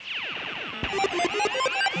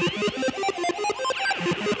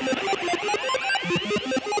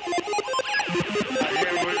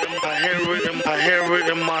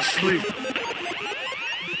my sleep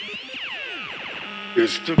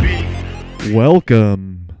is to be.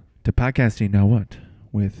 Welcome to Podcasting Now What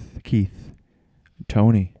with Keith,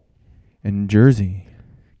 Tony, and Jersey.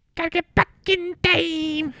 Gotta get back in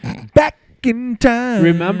time. Back in time.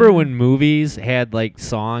 Remember when movies had like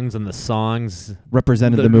songs and the songs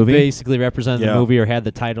Represented that the movie? basically represented Yeah. the movie or had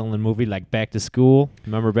the title in the movie, like Back to School?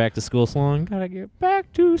 Remember Back to School song? Gotta get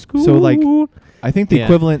back to school. So, like, I think the Yeah.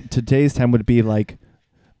 equivalent to today's time would be like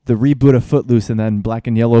the reboot of Footloose and then Black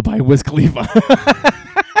and Yellow by Wiz Khalifa.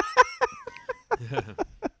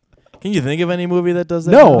 Can you think of any movie that does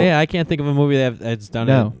that? No. Yeah, I can't think of a movie that's done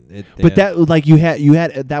No. it. But that, like, you had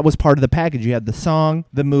that was part of the package. You had the song,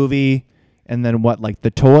 the movie, and then what, like the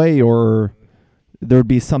toy, or there would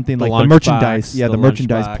be something The like the lunchbox, merchandise. Yeah, the the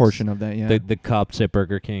merchandise lunchbox, portion of that. Yeah. the cups at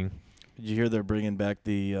Burger King. Did you hear they're bringing back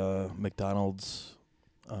the McDonald's?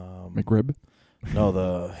 McRib. No,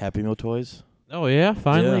 the Happy Meal toys. Oh yeah,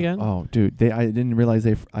 finally Yeah. again. Oh, dude, I didn't realize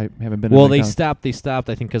I haven't been. Well, in they McDonald's. stopped.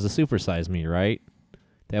 I think because of Super Size Me, right?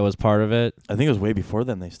 That was part of it. I think it was way before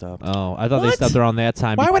then they stopped. Oh, I thought they What? stopped around that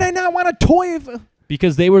time. Why would I not want a toy?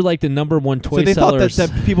 Because they were like the number one toy So they sellers. thought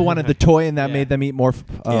that people wanted the toy, and that Yeah. made them eat more.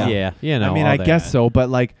 yeah, you know. I mean, all I guess that. so, but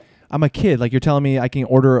like, I'm a kid. Like, you're telling me I can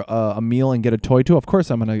order a meal and get a toy too? Of course,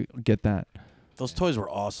 I'm gonna get that. Those toys were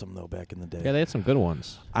awesome though back in the day. Yeah, they had some good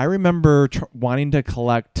ones. I remember wanting to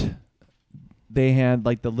collect. They had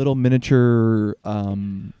like the little miniature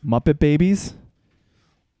Muppet babies,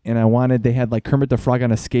 and they had like Kermit the Frog on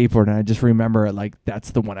a skateboard, and I just remember it like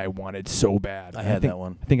that's the one I wanted so bad. I And had think, that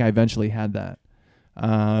one. I think I eventually had that.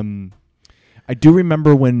 I do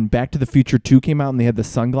remember when Back to the Future 2 came out and they had the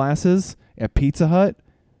sunglasses at Pizza Hut.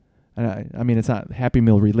 And I mean, it's not Happy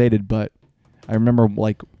Meal related, but I remember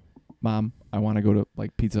like, Mom, I want to go to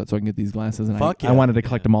like Pizza Hut so I can get these glasses, and Fuck I yeah. wanted to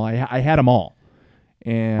collect them all. I had them all,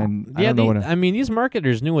 and I Yeah, don't know what. I mean, these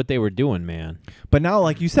marketers knew what they were doing, man. But now,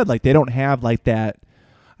 like you said, like they don't have like that.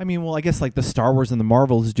 I mean, well, I guess like the Star Wars and the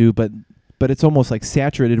Marvels do, but it's almost like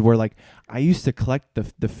saturated. Where like I used to collect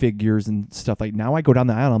the figures and stuff. Like now I go down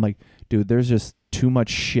the aisle, I'm like, dude, there's just too much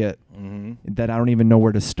shit Mm-hmm. that I don't even know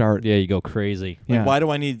where to start. Yeah, you go crazy. Yeah. Like, why do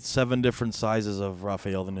I need 7 different sizes of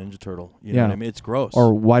Raphael the Ninja Turtle? You know Yeah. what I mean? It's gross.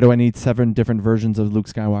 Or why do I need 7 different versions of Luke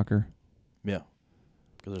Skywalker? Yeah,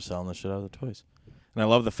 because they're selling the shit out of the toys. And I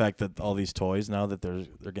love the fact that all these toys now that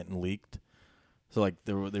they're getting leaked. So like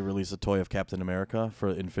they released a toy of Captain America for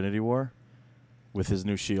Infinity War with his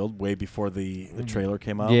new shield way before the trailer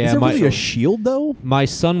came out. Yeah, Is it my- really a shield though? My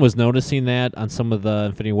son was noticing that on some of the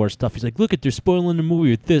Infinity War stuff. He's like, "Look at they're spoiling the movie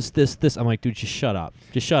with this, this, this." I'm like, "Dude, just shut up.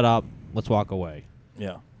 Just shut up. Let's walk away."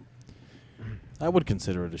 Yeah. I would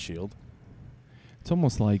consider it a shield. It's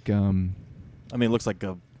almost like I mean, it looks like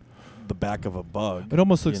the back of a bug. it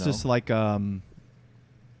almost looks you know? just like a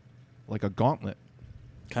gauntlet,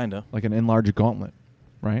 Kind of. like an enlarged gauntlet,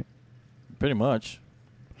 right? Pretty much.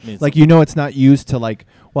 I mean, it's Like, you know, it's not used to like.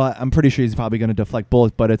 Well, I'm pretty sure he's probably going to deflect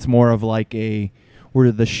bullets, but it's more of like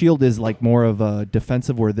where the shield is like more of a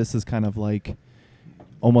defensive, where this is kind of like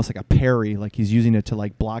almost like a parry. Like he's using it to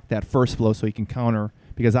like block that first blow so he can counter,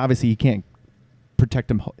 because obviously he can't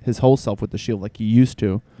protect his whole self with the shield like he used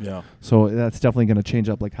to. Yeah. So that's definitely going to change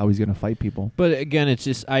up like how he's going to fight people. But again, it's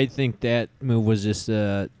just I think that move was just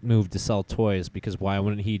a move to sell toys, because why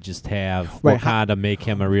wouldn't he just have Right, Wakanda make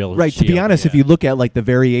him a real Right. To be shield? honest, if yeah. you look at like the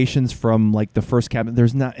variations from like the first cabinet,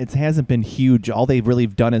 it hasn't been huge. All they've really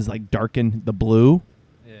done is like darken the blue.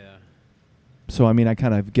 Yeah. So I mean, I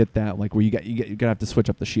kind of get that, like where you're gonna have to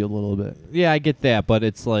switch up the shield a little bit. Yeah, I get that, but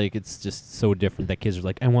it's like it's just so different that kids are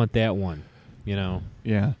like, "I want that one," you know.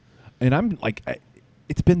 Yeah, and I'm like,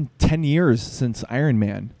 it's been 10 years since Iron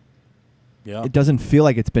Man. Yeah. It doesn't feel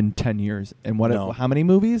like it's been 10 years. And No. how many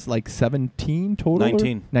movies? Like 17 total?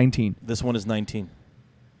 19. 19. This one is 19.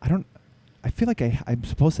 I feel like I'm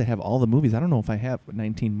supposed to have all the movies. I don't know if I have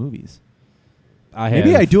 19 movies.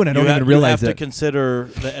 Maybe I do, and I don't You even you realize have it. to consider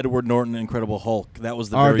the Edward Norton Incredible Hulk. That was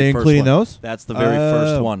the Are very they first including one. those? That's the very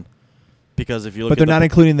first Oh. one. Because if you look But at they're the not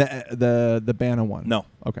including the Banner one. No.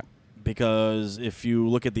 Okay. Because if you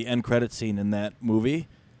look at the end credit scene in that movie,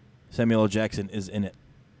 Samuel L. Jackson is in it.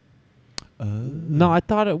 No, I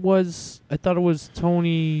thought it was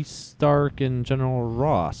Tony Stark and General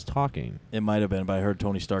Ross talking. It might have been, but I heard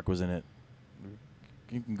Tony Stark was in it.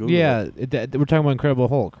 You can Google Yeah, it. we're talking about Incredible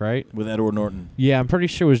Hulk, right? With Edward Norton. Yeah, I'm pretty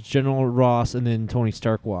sure it was General Ross and then Tony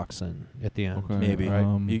Stark walks in at the end. Okay. Maybe.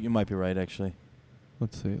 Right. You might be right, actually.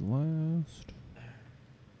 Let's see. Last.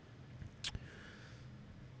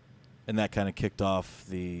 And that kind of kicked off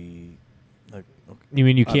the... Like, okay. You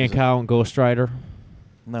mean you can't Opposite. count Ghost Rider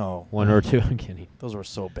No. 1 or 2? I'm kidding. Those were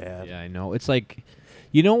so bad. Yeah, I know. It's like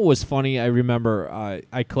You know what was funny? I remember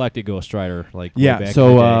I collected Ghost Rider like way Yeah. back in the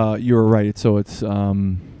So day. you were right. So it's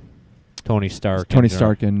Tony Stark. Tony and,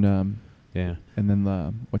 Stark and yeah. then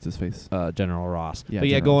the what's his face? General Ross. Yeah, But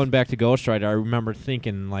yeah, General going Ross. back to Ghost Rider, I remember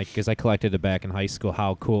thinking, like, because I collected it back in high school,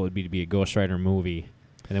 how cool it would be to be a Ghost Rider movie.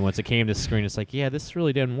 And then once it came to screen, it's like, yeah, this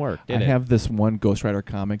really didn't work, did I it? have this one Ghost Rider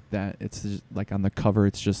comic that it's just, like on the cover,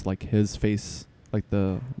 it's just like his face, like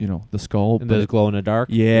the the skull. And but those glow in the dark.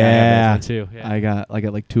 Yeah. I have that one too. Yeah. I got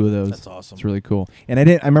like 2 of those. That's awesome. It's really cool. And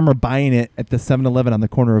I remember buying it at the 7-Eleven on the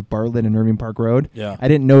corner of Bartlett and Irving Park Road. Yeah. I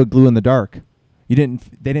didn't know it glue in the dark. They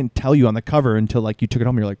didn't tell you on the cover until like you took it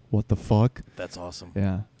home. You're like, what the fuck? That's awesome.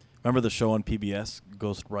 Yeah. Remember the show on PBS,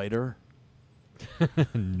 Ghost Rider?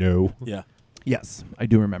 No. Yeah. Yes, I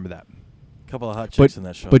do remember that. A couple of hot chicks in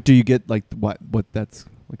that show. But do you get like what that's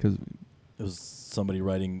because it was somebody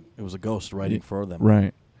writing. It was a ghost writing for them.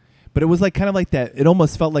 right? But it was like kind of like that. It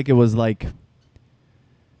almost felt like it was like.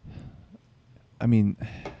 I mean,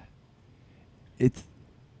 it's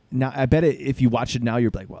now. I bet if you watch it now,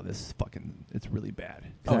 you're like, "Wow, this is it's really bad."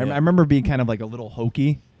 Oh, I yeah. remember being kind of like a little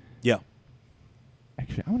hokey. Yeah.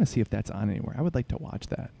 Actually, I want to see if that's on anywhere. I would like to watch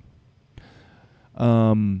that.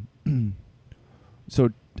 So,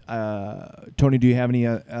 Tony, do you have any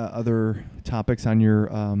other topics on your?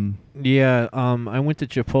 Yeah. I went to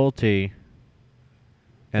Chipotle.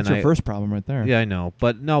 That's your first problem right there. Yeah, I know,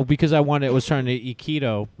 but no, because I was trying to eat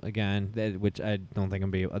keto again, which I don't think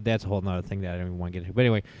I'm be. That's a whole other thing that I don't even want to get into. But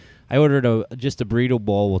anyway, I ordered just a burrito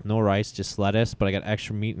bowl with no rice, just lettuce, but I got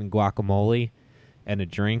extra meat and guacamole, and a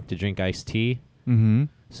drink to drink iced tea. Mm-hmm.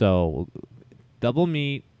 So, double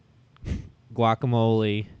meat,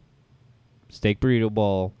 guacamole, steak burrito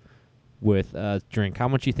bowl with a drink. How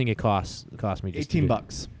much do you think it cost me? Just to do-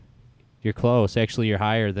 $18. You're close. Actually, you're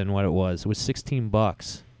higher than what it was. It was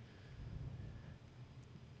 $16.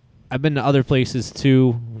 I've been to other places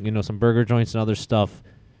too, some burger joints and other stuff.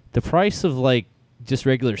 The price of like just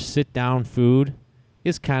regular sit-down food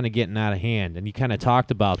is kind of getting out of hand, and you kind of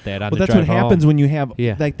talked about that on Well, the that's drive what happens home. when you have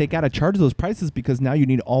Yeah. like they got to charge those prices because now you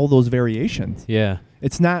need all those variations. Yeah.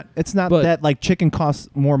 It's not But- that like chicken costs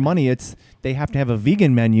more money. It's they have to have a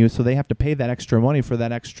vegan menu, so they have to pay that extra money for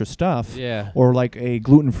that extra stuff. Yeah. Or like a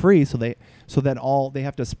gluten free, so that all they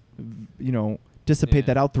have to, dissipate Yeah.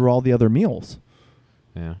 that out through all the other meals.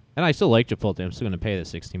 Yeah. And I still like Chipotle. I'm still going to pay the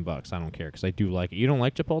 $16. I don't care because I do like it. You don't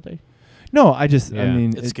like Chipotle? No, I Yeah.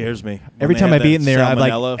 mean It scares me. every time I've eaten there,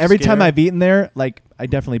 every time I've eaten there, like I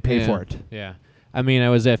definitely pay Yeah. for it. Yeah. I mean, I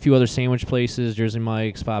was at a few other sandwich places, Jersey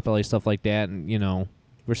Mike's, Potbelly, stuff like that, and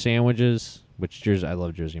we're sandwiches. I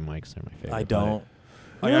love Jersey Mike's. They're my favorite. I but don't.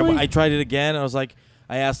 Really? I tried it again. I was like,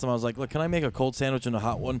 I asked them. I was like, look, can I make a cold sandwich and a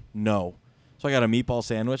hot one? No. So I got a meatball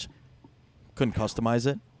sandwich. Couldn't customize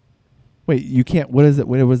it. Wait, you can't. What is it?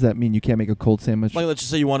 What does that mean? You can't make a cold sandwich? Like, let's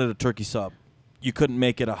just say you wanted a turkey sub. You couldn't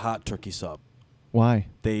make it a hot turkey sub. Why?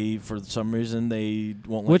 For some reason, they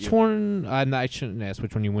won't let Which you. one? I shouldn't ask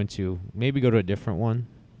which one you went to. Maybe go to a different one.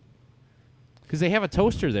 Because they have a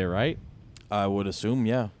toaster there, right? I would assume,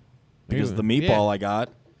 yeah. Because the Maybe. meatball Yeah. I got,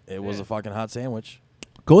 it was Yeah. a fucking hot sandwich.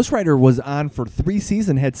 Ghost Rider was on for 3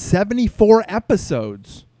 seasons, had 74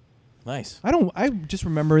 episodes. Nice. I just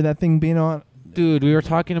remember that thing being on. Dude, we were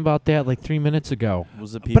talking about that like 3 minutes ago.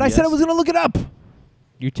 Was it PBS? But I said I was going to look it up.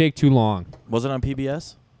 You take too long. Was it on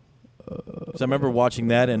PBS? 'Cause I remember watching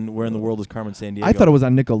that and Where in the World is Carmen Sandiego. I thought it was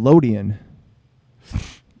on Nickelodeon.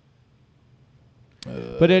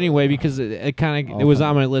 But anyway, because it kind of it was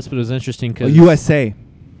on my list, but it was interesting because USA.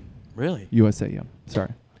 Really? USA, yeah. Sorry.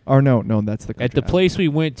 Or no, that's the at the country. place we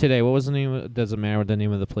went today, what was the name? Doesn't matter what the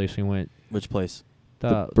name of the place we went. Which place?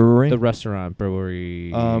 The brewery? the restaurant brewery.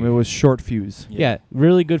 It was Short Fuse. Yeah,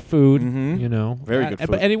 really good food. Mhm. Very good But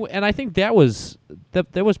food. anyway, and I think that was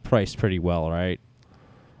priced pretty well, right?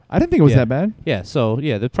 I didn't think it was Yeah. that bad. Yeah. So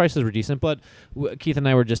yeah, the prices were decent, but Keith and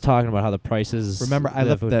I were just talking about how the prices. Remember, I the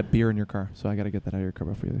left food- that beer in your car, so I got to get that out of your car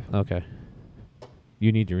before you. Okay.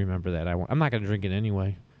 You need to remember that. I'm not going to drink it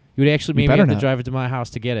anyway. You would actually You maybe better have to not. drive it to my house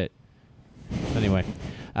to get it. Anyway,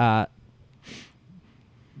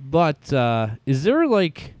 but is there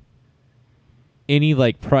like any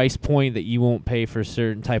like price point that you won't pay for a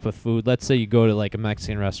certain type of food? Let's say you go to like a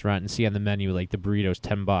Mexican restaurant and see on the menu like the burrito's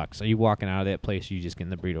 $10. Are you walking out of that place? Or you just getting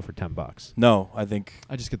the burrito for $10? No, I think.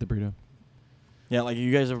 I just get the burrito. Yeah, like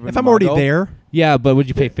you guys ever been If to I'm already Margot? there, Yeah, but would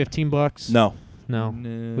you pay $15? No. No.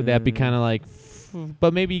 Would that be kind of like?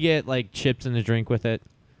 But maybe you get like chips and a drink with it.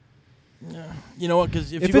 You know what?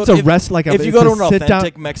 Because if it's a rest like if you it's go to a an sit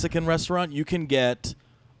authentic down, Mexican restaurant, you can get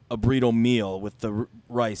a burrito meal with the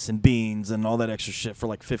rice and beans and all that extra shit for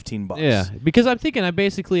like $15. Yeah, because I'm thinking I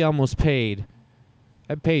basically almost paid.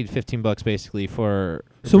 I paid $15 basically for.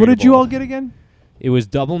 a So what burrito did you bowl. all get again? It was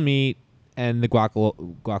double meat and the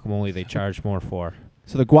guacamole they charge more for.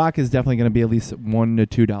 So the guac is definitely going to be at least $1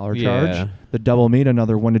 to $2 Yeah. charge. The double meat,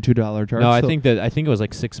 another $1 to $2 charge. No, I So- think it was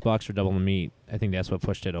like $6 for double the meat. I think that's what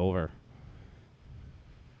pushed it over.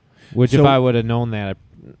 Which, if So- I would have known that,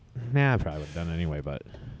 I probably would have done it anyway. But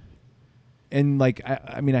And like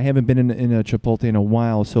I mean, I haven't been in a Chipotle in a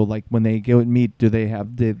while. So like when they go and meat, do they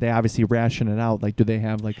have? They obviously ration it out. Like, do they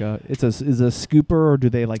have like a? Is a scooper or do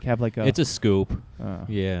they like have like a? it's a scoop. Uh,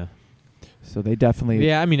 Yeah. So they definitely.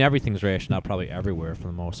 Yeah, I mean, everything's rationed out probably everywhere for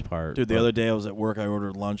the most part. Dude, the but- other day I was at work. I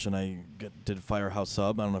ordered lunch and I did Firehouse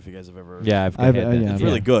Sub. I don't know if you guys have ever. Yeah, I've I've- had that. yeah, It's yeah.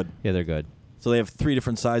 really good. Yeah, they're good. So they have 3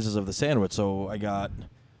 different sizes of the sandwich. So I got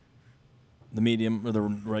the medium or the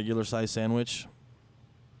regular size sandwich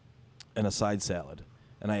and a side salad.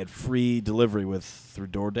 And I had free delivery through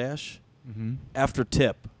DoorDash. Mhm. After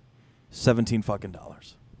tip, $17 fucking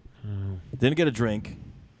dollars. Didn't get a drink.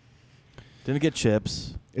 Didn't get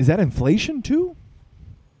chips. Is that inflation too?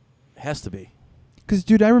 Has to be. Because,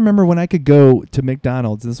 dude, I remember when I could go to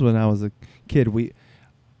McDonald's. This is when I was a kid.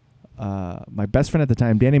 My best friend at the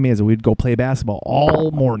time, Danny Meza, we'd go play basketball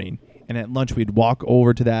all morning, and at lunch we'd walk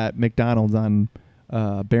over to that McDonald's on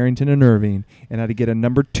Barrington and Irving, and I had to get a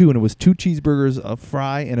number 2, and it was 2 cheeseburgers, a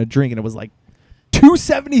fry, and a drink, and it was like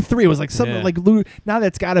 $2.73. It was like something Yeah. like now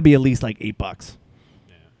that's got to be at least like $8.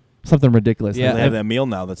 Something ridiculous. Yeah, They have that meal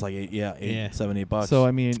now that's like $8, Yeah. $7, $8. So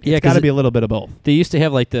I mean, Yeah, it's got 'cause to be a little bit of both. They used to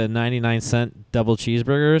have like the 99-cent double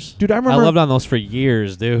cheeseburgers. Dude, I remember- lived on those for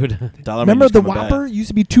years, dude. Dollar Remember Menu's the coming back. Whopper used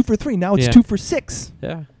to be 2 for $3. Now it's Yeah. 2 for $6.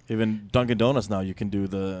 Yeah. Even Dunkin' Donuts now, you can do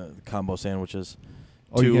the combo sandwiches.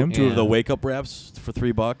 Oh, you can? Two of the Yeah. wake up wraps for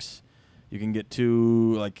 $3. You can get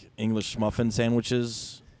 2 like English muffin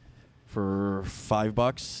sandwiches for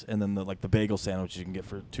 $5, and then the bagel sandwiches you can get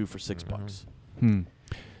for 2 for $6. Hmm.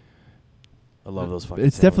 I love those fucking.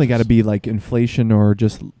 It's definitely got to sandwiches. be like inflation, or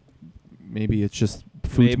just maybe it's just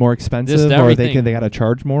food's Maybe more expensive, or they everything. got to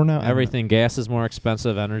charge more now. I don't know. Everything. Gas is more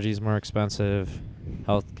expensive. Energy's more expensive.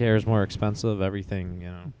 Healthcare is more expensive. Everything, I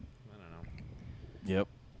don't know. Yep,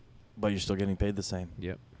 but you're still getting paid the same.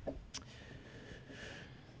 Yep.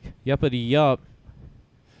 Yuppity yup.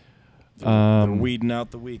 They're weeding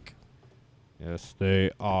out the weak. Yes,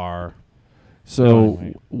 they are. So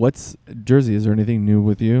Wait. what's Jersey? Is there anything new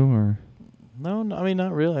with you, or No, I mean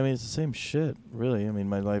not really. I mean it's the same shit, really. I mean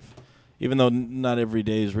my life, even though not every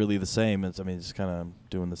day is really the same. It's just kind of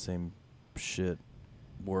doing the same shit,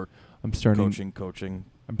 work, I'm starting coaching.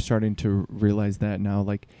 I'm starting to realize that now,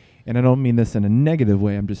 like, and I don't mean this in a negative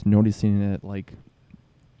way. I'm just noticing it, like,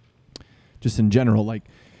 just in general, like,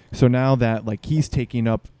 so now that like he's taking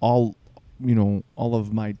up all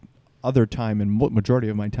of my other time and majority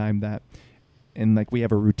of my time, that, and like we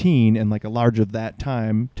have a routine, and like a large of that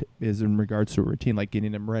time is in regards to a routine, like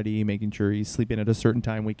getting him ready, making sure he's sleeping at a certain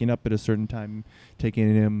time, waking up at a certain time,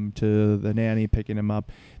 taking him to the nanny, picking him up.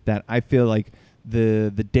 That I feel like the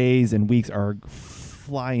days and weeks are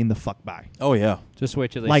flying the fuck by. Oh yeah, Just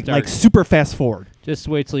wait till they Like start. super fast forward. Just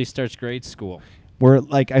wait till he starts grade school. Where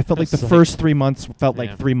like I felt like the It's like- first 3 months felt Yeah.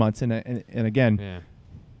 like 3 months, and again, Yeah.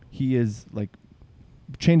 he is like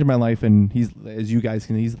changing my life, and he's, as you guys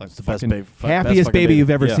can, he's like It's the best fucking baby- happiest fucking baby you've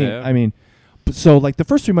ever Yeah. seen. Yeah. I mean, so like the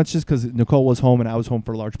first 3 months, just because Nicole was home and I was home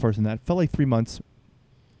for a large portion of that, felt like 3 months.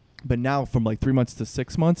 But now from like 3 months to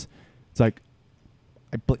 6 months, it's like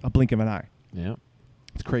a blink of an eye. Yeah.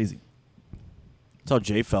 It's crazy. that's how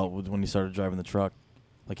Jay felt when he started driving the truck.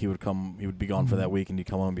 Like he would be gone for that week, and he'd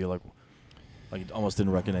come home and be like he almost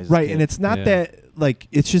didn't recognize. His Right, kid. and it's not Yeah. that like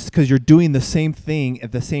it's just because you're doing the same thing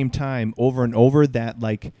at the same time over and over that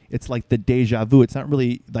like it's like the deja vu. It's not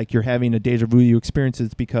really like you're having a deja vu you experience.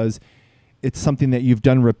 It's because it's something that you've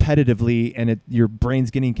done repetitively, and your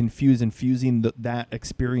brain's getting confused and fusing that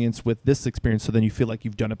experience with this experience. So then you feel like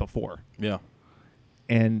you've done it before. Yeah.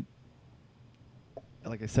 And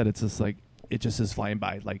like I said, it's just like it just is flying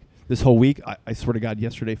by. Like this whole week, I swear to God,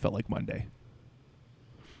 yesterday felt like Monday.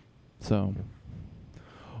 So,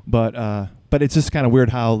 but it's just kind of weird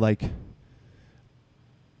how like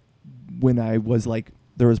when I was like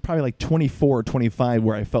there was probably like 24 or 25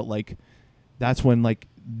 where I felt like that's when like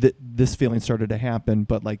this feeling started to happen,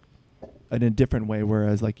 but like in a different way.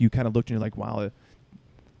 Whereas like you kind of looked and you're like, wow,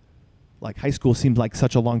 like high school seems like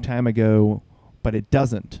such a long time ago, but it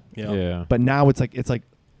doesn't. Yeah. Yeah. But now it's like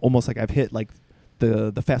almost like I've hit like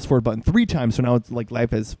the fast forward button 3 times. So now it's like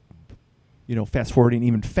life is, fast forwarding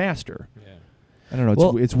even faster. Yeah. I don't know. It's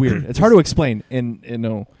Well- it's weird. It's hard to explain. And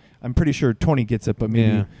I'm pretty sure Tony gets it, but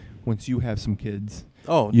maybe Yeah. once you have some kids,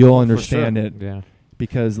 Oh, you'll for understand sure. it, Yeah.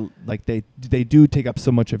 because like they do take up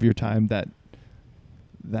so much of your time that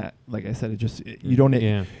that, like I said, you don't.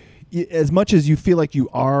 Yeah. As much as you feel like you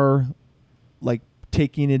are, like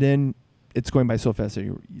taking it in, it's going by so fast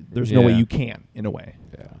that there's no way Yeah. you can, in a way,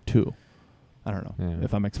 Yeah. too. I don't know Yeah.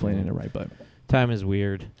 if I'm explaining it right, but Time is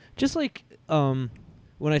weird. Just like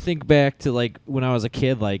when I think back to like when I was a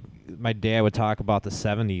kid, like my dad would talk about the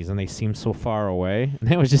 70s and they seem so far away. And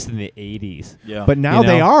that was just in the 80s. Yeah. but now You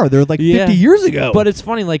they know? are. They're like 50 Yeah. years ago. But it's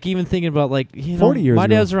funny, like even thinking about like 40 years my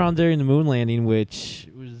ago. dad was around during the moon landing, which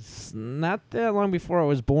was not that long before I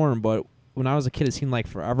was born. But when I was a kid, it seemed like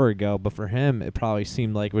forever ago. But for him, it probably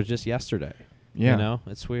seemed like it was just yesterday. yeah. You know,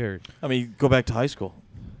 it's weird. I mean, go back to high school.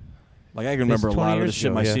 Like I can remember a 20 lot of the years shit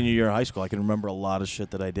ago, my yeah. senior year of high school. I can remember a lot of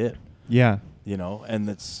shit that I did. Yeah. You know, and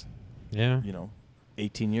it's Yeah.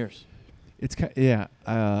 18 years. It's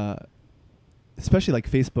especially like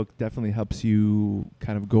Facebook definitely helps you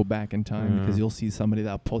kind of go back in time because you'll see somebody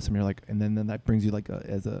that posts them, you're like, and then that brings you like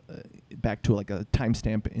back to like a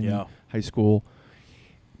timestamp in Yeah. high school.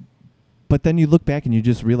 But then you look back and you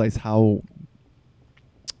just realize how.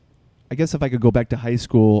 I guess if I could go back to high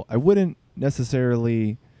school, I wouldn't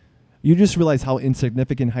necessarily. You just realize how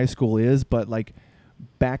insignificant high school is, but like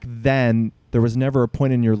back then, there was never a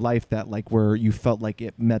point in your life that like where you felt like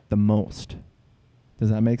it meant the most. Does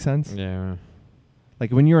that make sense? Yeah.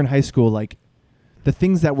 Like when you're in high school, like the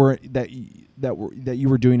things that you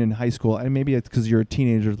were doing in high school, and maybe it's because you're a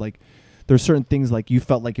teenager. Like there's certain things like you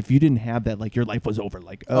felt like if you didn't have that, like your life was over.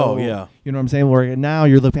 Like Oh, yeah. you know what I'm saying? Where now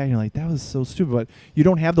you're looking back and you're like, that was so stupid. But you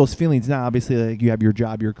don't have those feelings now. Obviously, like you have your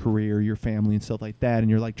job, your career, your family, and stuff like that, and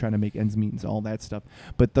you're like trying to make ends meet and all that stuff.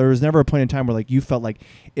 But there was never a point in time where like you felt like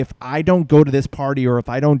if I don't go to this party or if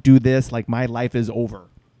I don't do this, like my life is over.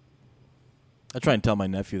 I try and tell my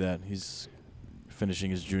nephew that he's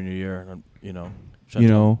finishing his junior year, and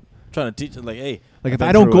trying to teach him like, hey, Like I've if been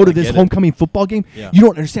I don't through go it, to I this get it. homecoming football game, Yeah. you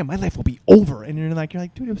don't understand. My life will be over. And you're like,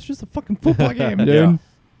 dude, it was just a fucking football game, dude. Yeah.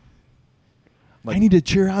 I need to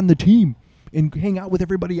cheer on the team and hang out with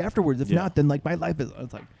everybody afterwards. If Yeah. not, then like my life is.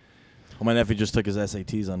 It's like, Well, my nephew just took his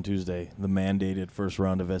SATs on Tuesday, the mandated first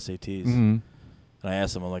round of SATs. mm-hmm. And I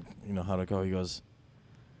asked him, I'm like, how'd it go? He goes,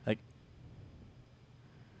 like,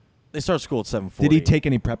 they start school at 7:40. Did he take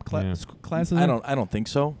any prep Yeah. classes? I don't think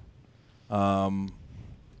so. But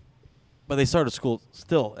they started school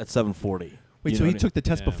still at 7:40. Wait, You so know he what I- took the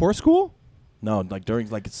test Yeah. before school? No, like during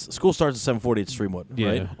school starts at 7:40 at Streamwood, Yeah.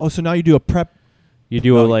 right? Oh, so now you do a prep. You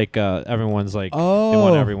do No. it like everyone's like they Oh.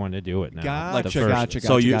 want everyone to do it now. Gotcha, The first- gotcha,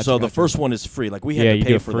 So gotcha, the gotcha. first one is free. Like we had Yeah, to you pay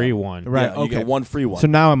do a for free them. one. Right. Yeah, you okay. get one free one. So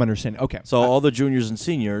now I'm understanding. Okay. So all the juniors and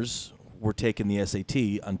seniors were taking the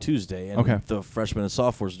SAT on Tuesday, and Okay. the freshmen and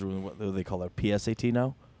sophomores doing what do they call it, PSAT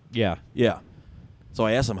now? Yeah. Yeah. So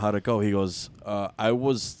I asked him how'd it go. He goes, I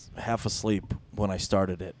was half asleep when I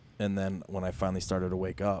started it, and then when I finally started to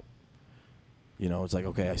wake up, it's like,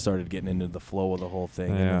 okay, I started getting into the flow of the whole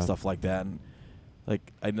thing Yeah. and stuff like that. And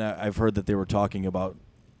like I've heard that they were talking about,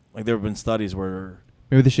 like there have been studies where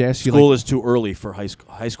Maybe they should ask you. school Like, is too early for high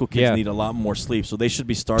school. High school kids Yeah. need a lot more sleep, so they should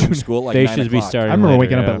be starting school at like They 9 should be o'clock. starting I remember later,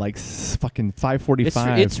 waking up yeah. at like fucking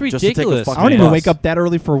 5:45. It's Just to take a ridiculous. fucking I don't even bus. wake up that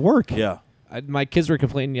early for work. Yeah. My kids were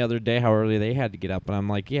complaining the other day how early they had to get up, and I'm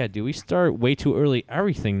like, yeah, do we start way too early?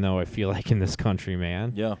 Everything though, I feel like in this country,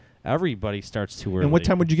 man. Yeah. Everybody starts too early. And what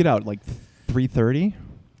time would you get out? Like 3:30?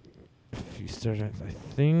 you start at? I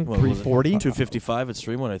think. What was it? 3:40? 2:55 at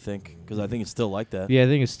Streamwood, I think, because I think it's still like that. Yeah, I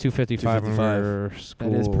think it's 2:55 when 2:55. we're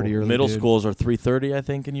school. That is pretty early. Middle dude. schools are 3:30, I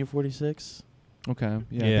think, in U46, Okay.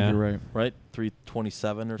 Yeah, I Yeah. think you're right. right?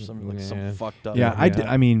 3:27 or something, like some Yeah. fucked up. Yeah,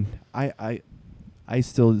 Yeah. I mean, I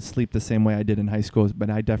still sleep the same way I did in high school, but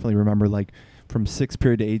I definitely remember like from 6th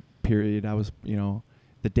period to 8th period, I was,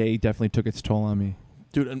 the day definitely took its toll on me.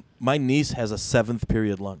 Dude, and my niece has a 7th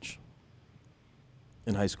period lunch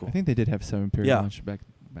in high school. I think they did have 7 period Yeah. lunch back.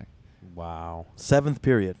 Wow. 7th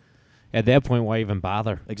period. At that point, why even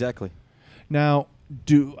bother? Exactly. Now,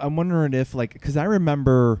 I'm wondering if like, because I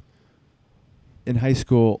remember in high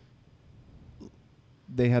school,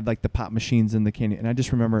 they had like the pop machines in the candy, and I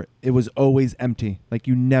just remember it was always empty. Like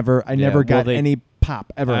I never well, got they- any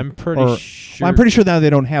pop ever. I'm pretty Or- sure. Well, I'm pretty sure now they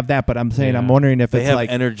don't have that, but I'm saying I'm Yeah. wondering if They it's have like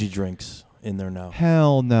energy drinks in there now.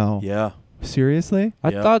 hell no. Yeah. Seriously? I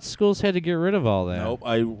Yep. thought schools had to get rid of all that. Nope.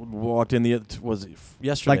 I walked in was it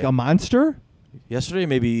yesterday? Like a Monster? Yesterday,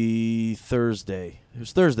 maybe Thursday. It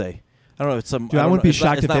was Thursday. I don't know. It's some. Dude, I don't wouldn't know. be It's not-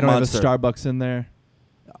 shocked it's if they not don't Monster. have a Starbucks in there.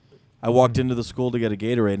 I walked into the school to get a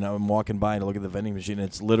Gatorade, and I'm walking by and I look at the vending machine. And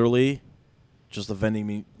it's literally just a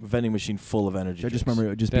vending machine full of energy. I just drinks. remember it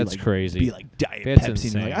would just That's be like crazy. Be like Diet That's Pepsi. And you're like,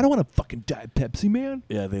 insane. I don't want a fucking Diet Pepsi, man.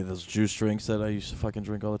 Yeah, they those juice drinks that I used to fucking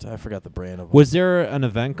drink all the time. I forgot the brand of them. Was there an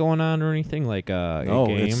event going on or anything like a no,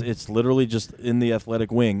 game? it's literally just in the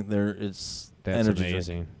athletic wing. It's That's energy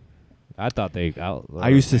amazing. drink. I thought they. I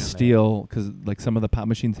used to steal because like some of the pop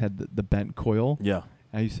machines had the bent coil. Yeah,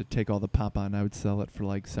 I used to take all the pop out and I would sell it for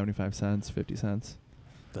like 75 cents, 50 cents.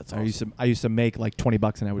 that's I awesome. used to make like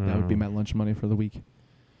 $20 and that would be Mm. my lunch money for the week.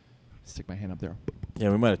 Stick my hand up there. Yeah,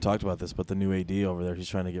 we might have talked about this, but the new AD over there, he's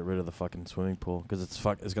trying to get rid of the fucking swimming pool because it's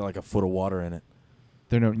got like a foot of water in it.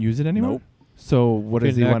 They don't use it anymore. Nope. So what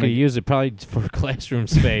does he not want gonna to use it probably for classroom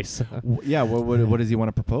space. Yeah, what does he want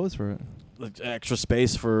to propose for it? Like extra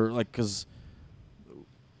space for like because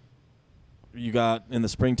you got in the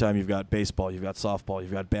springtime you've got baseball, you've got softball,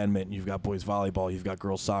 you've got badminton, you've got boys volleyball, you've got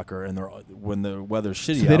girls soccer, and when the weather's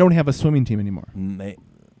shitty, So they don't have a swimming team anymore.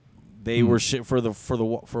 They were for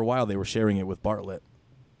a while they were sharing it with Bartlett.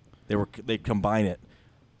 They combine it.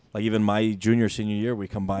 Like even my junior senior year, we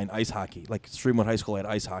combined ice hockey. Like Streamwood High School had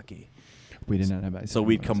ice hockey, We did not have ice. so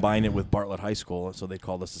we'd combine it with Bartlett High School. So they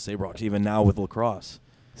called us the Saberhawks. Even now with lacrosse,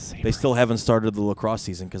 they still haven't started the lacrosse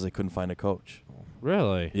season because they couldn't find a coach.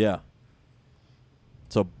 Really? Yeah.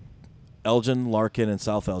 So Elgin, Larkin, and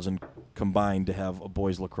South Elgin combined to have a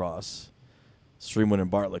boys lacrosse. Streamwood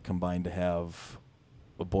and Bartlett combined to have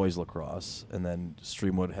a boys lacrosse, and then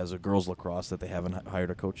Streamwood has a girls lacrosse that they haven't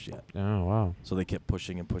hired a coach yet. Oh wow. So they kept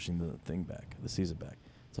pushing the thing back, the season back.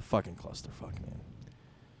 It's a fucking clusterfuck, man.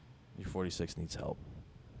 Your 46 needs help.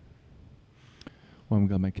 Well, I'm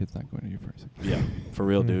glad my kid's not going to you first. Yeah, for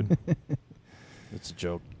real, dude. It's a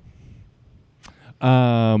joke.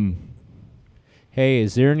 Hey,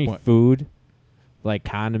 is there any What? food, like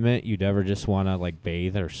condiment, you'd ever just want to like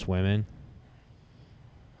bathe or swim in?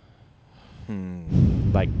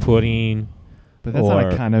 Like pudding. But that's not Or-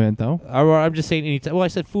 a condiment, though. Or I'm just saying any well, I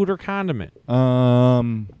said food or condiment.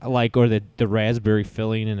 Like or the raspberry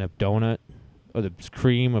filling in a donut, or the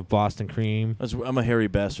cream of Boston cream. I'm a hairy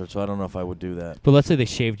bastard, so I don't know if I would do that. But let's say they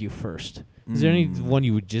shaved you first. Is there any Mm. one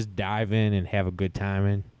you would just dive in and have a good time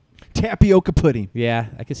in? Tapioca pudding. Yeah,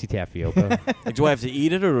 I can see tapioca. Like, do I have to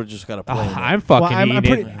eat it, or do I just gotta play? Oh, in it? I'm fucking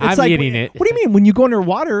eating it. I'm like, eating it. What do you mean? When you go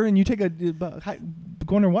underwater and you take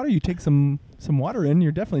go underwater, you take some water in.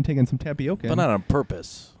 You're definitely taking some tapioca. But in. not on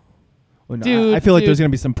purpose. Well, no, Dude, I feel like dude, there's gonna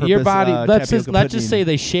be some purpose. Your body. Let's just tapioca pudding. say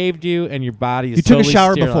they shaved you and your body is You took a totally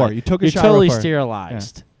shower sterilized. before. You took a You're shower totally before.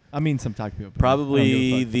 sterilized. I mean, some tapioca pudding. Probably I don't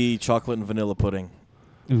give a fuck. the chocolate and vanilla pudding.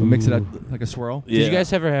 We'll mix it Ooh. up like a swirl. Yeah. Did you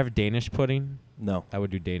guys ever have Danish pudding? No. I would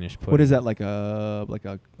do Danish pudding. What is that like a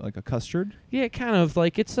custard? Yeah, kind of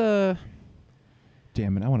like it's a.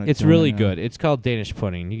 Damn it! I want to. It's really good. It's called Danish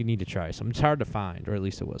pudding. You need to try some. It's hard to find, or at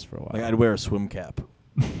least it was for a Like while. I'd wear a swim cap,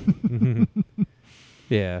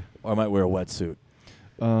 Yeah. or I might wear a wetsuit.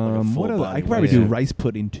 full What other? I body could probably rice. do Yeah. rice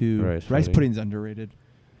pudding too. Rice Rice pudding. pudding's underrated.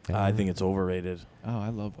 I think it's overrated. Oh, I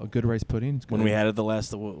love a good rice pudding. It's When good. we had it the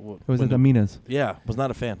last, it was at Amina's. Yeah, was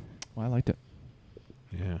not a fan. Well, I liked it.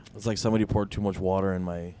 Yeah. It's like somebody poured too much water in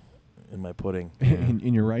my pudding.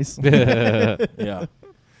 in your rice. Yeah.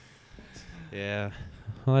 Yeah.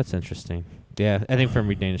 Well, that's interesting. Yeah, I think for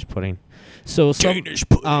me, Danish pudding. So Danish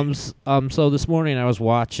pudding. So this morning I was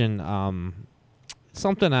watching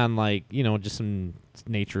something on like just some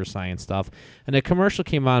nature science stuff, and a commercial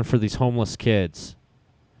came on for these homeless kids,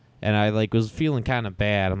 and I was feeling kind of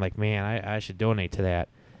bad. I'm like, man, I should donate to that.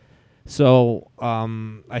 So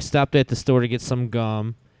I stopped at the store to get some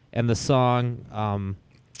gum, and the song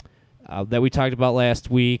that we talked about last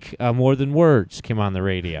week, More Than Words, came on the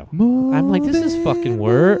radio. I'm like, this is fucking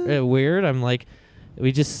weird. I'm like,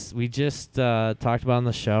 we just talked about it on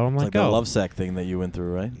the show. I'm It's like, like the oh, love sack thing that you went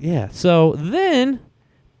through, right? yeah. So then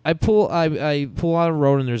I pull out a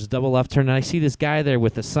road, and there's a double left turn, and I see this guy there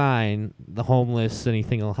with a sign, the homeless,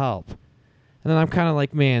 anything will help. And then I'm kind of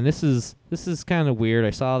like, man, this is kind of weird. I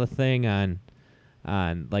saw the thing on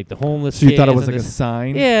like the homeless. So you thought it kids was and like a this-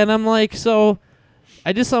 sign? Yeah, and I'm like, so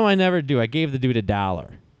I did something I never do. I gave the dude $1.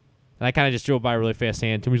 And I kind of just drove by really fast,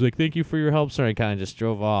 handed to him. He's like, thank you for your help, sir. And I kind of just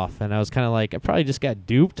drove off. And I was kind of like, I probably just got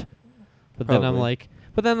duped. But then I'm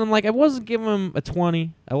Probably. like, I wasn't giving him a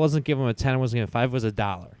 20. I wasn't giving him a 10. I wasn't giving him 5. It was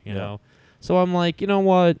 $1, you Yeah. know? So I'm like, you know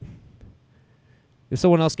what? If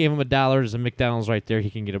someone else gave him $1, there's a McDonald's right there. He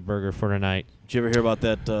can get a burger for tonight. Did you ever hear about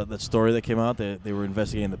that story that came out? They were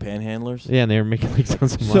investigating the panhandlers. Yeah, and they were making like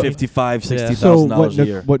tons of money. $55,000, So $60,000 a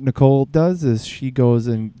year. what Nicole does is she goes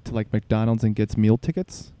into like McDonald's and gets meal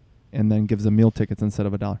tickets, and then gives them meal tickets instead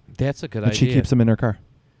of $1. That's a good But idea. she keeps them in her car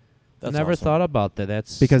That's Never awesome. thought about that.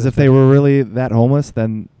 That's because if they were really that homeless,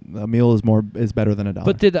 then a meal is better than $1.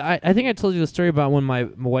 But I think I told you the story about when my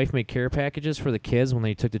wife made care packages for the kids when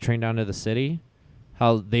they took the train down to the city,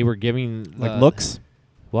 how they were giving like looks.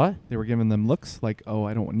 What? They were giving them looks like, oh,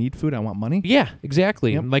 I don't need food, I want money. Yeah,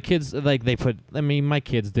 exactly. Yep. My kids, like, my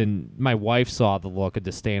kids didn't, my wife saw the look of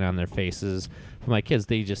disdain on their faces. For my kids,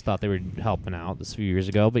 they just thought they were helping out this few years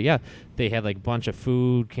ago. But yeah, they had like a bunch of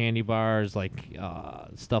food, candy bars, like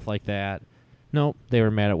stuff like that. Nope, they were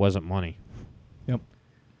mad it wasn't money. Yep.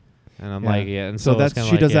 And I'm Yeah. like, yeah. And So so that's it's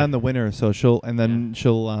she kinda does like, that in the winter. So she'll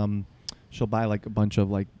buy like a bunch of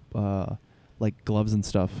like gloves and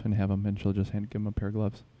stuff and have them, and she'll just give them a pair of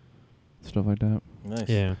gloves, stuff like that. Nice.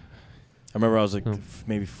 Yeah. I remember I was like Oh.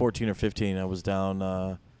 maybe 14 or 15. I was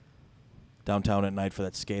downtown at night for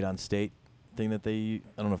that skate on state thing that I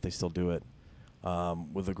don't know if they still do it,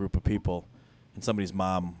 with a group of people, and somebody's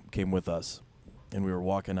mom came with us, and we were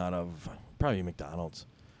walking out of probably McDonald's.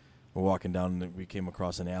 We're walking down and we came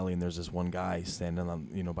across an alley, and there's this one guy standing on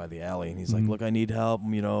by the alley, and he's like, Mhm. "Look, I need help.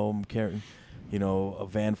 I'm carrying, a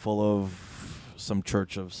van full of some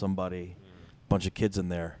church of somebody, bunch of kids in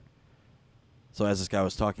there." So as this guy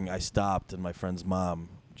was talking, I stopped, and my friend's mom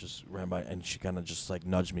just ran by, and she kind of just like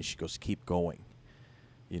nudged me. She goes, "Keep going."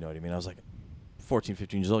 You know what I mean? I was like 14,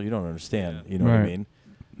 15 years old. You don't understand. Yeah. You know what I Right. mean?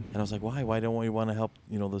 And I was like, why? Why don't we want to help,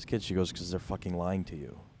 those kids? She goes, because they're fucking lying to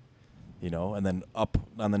you. And then up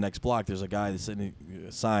on the next block, there's a guy that's sitting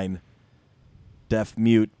a sign, deaf,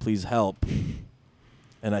 mute, please help.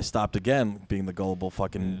 And I stopped again, being the gullible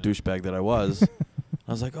fucking douchebag that I was.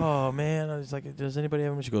 I was like, oh, man. I was like, does anybody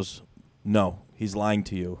have him? She goes, no, he's lying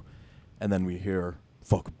to you. And then we hear,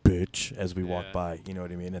 fuck bitch, as we walk Yeah. by. You know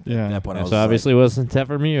what I mean? At Yeah. that point, I was So obviously wasn't deaf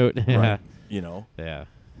or mute. like, Yeah. right, Yeah.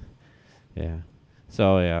 Yeah.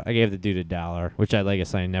 So yeah, I gave the dude $1, which I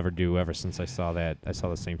guess I never do ever since I saw that. I saw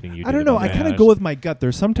the same thing you did. I don't know. about I kind of bananas. go with my gut.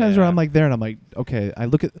 There's sometimes where Yeah. I'm like there, and I'm like, okay. I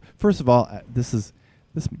look at first of all, this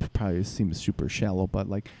probably seems super shallow, but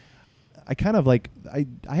like, I kind of like I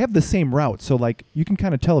have the same route, so like you can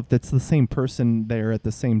kind of tell if that's the same person there at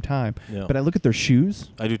the same time. Yeah. But I look at their shoes,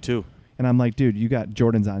 I do too. and I'm like, dude, you got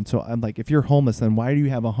Jordans on. So I'm like, if you're homeless, then why do you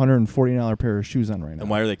have a $140 pair of shoes on right now? And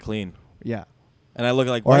why are they clean? Yeah. And I look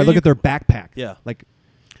like, Or why I are look you at their backpack. Yeah. Like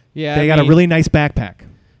Yeah. they I got a mean, really nice backpack.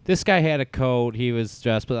 This guy had a coat. He was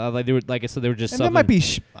dressed, but like I said, they were just. And that might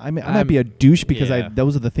Southern- be. I might be a douche because yeah.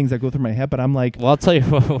 those are the things that go through my head. But I'm like, Well, I'll tell you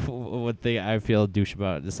what thing I feel a douche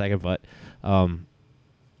about in a second, but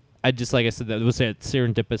I just, like I said, that was that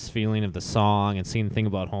serendipitous feeling of the song and seeing the thing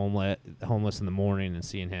about homeless in the morning and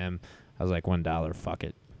seeing him. I was like, $1, fuck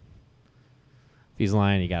it. If he's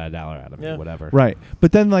lying, you got $1 out of me, Yeah. whatever. right.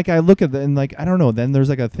 But then like I look at and like I don't know. Then there's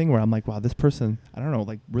like a thing where I'm like, wow, this person, I don't know,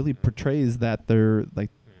 like really portrays that they're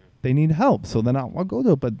like they need help. So then I'll go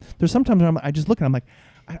to it. But there's sometimes I just look and I'm like,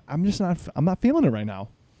 I'm just not. I'm not feeling it right now.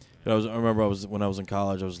 I remember when I was in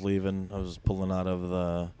college, I was leaving. I was pulling out of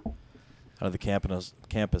the campus,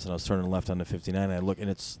 and I was turning left onto 59. And I look, and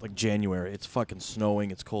it's like January. It's fucking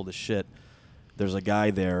snowing. It's cold as shit. There's a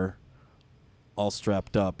guy there, all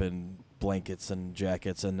strapped up in blankets and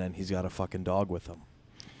jackets, and then he's got a fucking dog with him.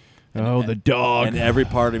 Oh, the dog. And every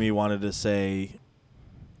part of me wanted to say,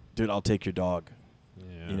 dude, I'll take your dog.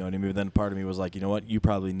 Yeah. You know what I mean? But then part of me was like, you know what? You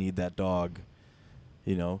probably need that dog.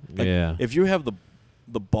 Like, Yeah. if you have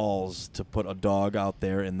the balls to put a dog out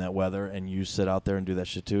there in that weather and you sit out there and do that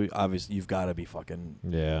shit too, obviously you've got to be fucking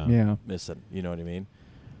Yeah. Yeah. missing. You know what I mean?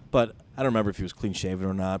 But I don't remember if he was clean shaven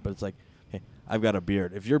or not. But it's like, hey, I've got a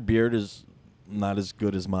beard. If your beard is not as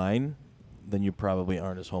good as mine, then you probably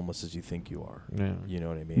aren't as homeless as you think you are. Yeah. You know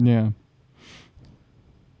what I mean? Yeah.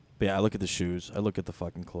 But yeah, I look at the shoes. I look at the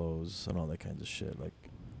fucking clothes and all that kinds of shit. Like,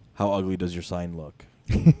 how ugly does your sign look?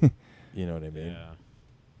 You know what I mean? Yeah.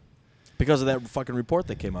 Because of that fucking report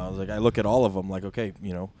that came out. I was like, I look at all of them like, okay,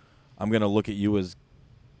 I'm going to look at you as,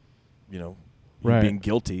 you Right. being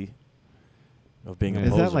guilty of being a Is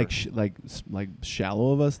poser. that like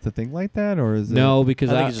shallow of us to think like that, or is No, it? because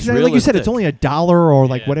I think I, it's just Because like you said, it's realistic. only $1 or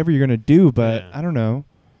like Yeah. whatever you're gonna do, but Yeah. I don't know.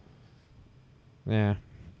 yeah.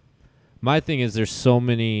 My thing is, there's so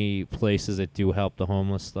many places that do help the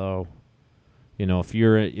homeless, though. If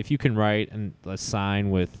you can write a sign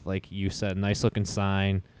with, like you said, nice looking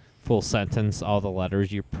sign, full sentence, all the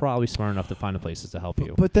letters, you're probably smart enough to find the places to help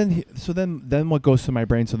you. But then, then what goes through my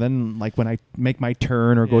brain? So then, like when I make my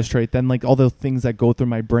turn or go Yeah. straight, then like all the things that go through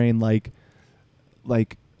my brain, like,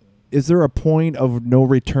 is there a point of no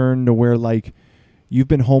return to where like you've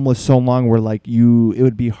been homeless so long where like it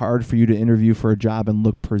would be hard for you to interview for a job and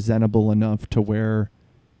look presentable enough to where,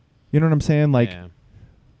 you know what I'm saying? Like, Yeah.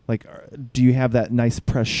 like, do you have that nice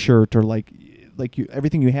pressed shirt or like like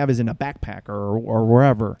everything you have is in a backpack or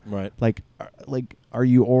wherever. Right. Like are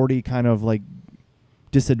you already kind of like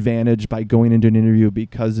disadvantaged by going into an interview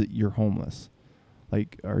because you're homeless?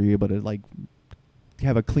 Like, are you able to like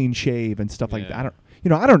have a clean shave and stuff like that? I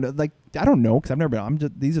don't know. Like, I don't know because I've never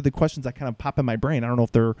been. These are the questions that kind of pop in my brain. I don't know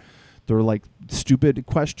if they're like stupid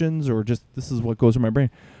questions or just this is what goes through my brain.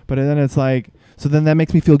 But then it's like, so then that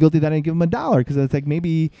makes me feel guilty that I didn't give him $1 because it's like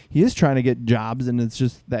maybe he is trying to get jobs and it's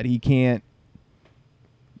just that he can't.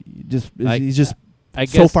 He's just I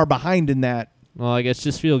so guess- far behind in that. Well, I guess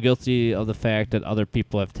just feel guilty of the fact that other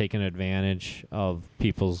people have taken advantage of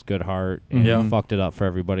people's good heart and Yeah. fucked it up for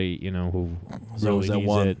everybody, who There's always really that needs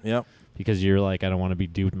one. it. Yep. Because you're like, I don't want to be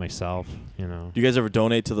duped myself, Do you guys ever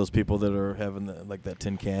donate to those people that are having that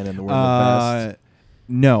tin can and the wearing the vest?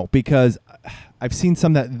 No, because I've seen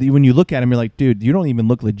some that when you look at them, you're like, dude, you don't even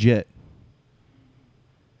look legit.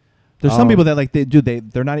 There's some people that like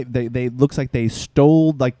they're not they looks like they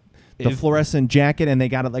stole like the fluorescent jacket and they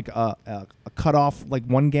got it like a cut off like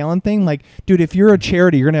 1 gallon thing. Like, dude, if you're a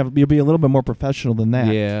charity, you'll be a little bit more professional than that.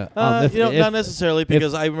 Yeah. Not necessarily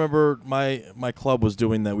because I remember my club was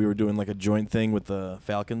doing that. We were doing like a joint thing with the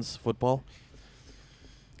Falcons football.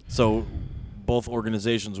 So both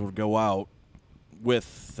organizations would go out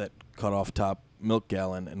with that cut off top milk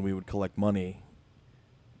gallon and we would collect money.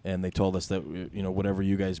 And they told us that whatever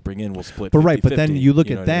you guys bring in, we'll split. But right, but 50-50, then you look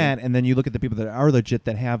at what I that, mean? and then you look at the people that are legit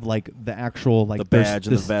that have like the actual like the badge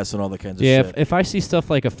and the vest and all the kinds of Yeah, shit. if I see stuff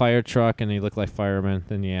like a fire truck and they look like firemen,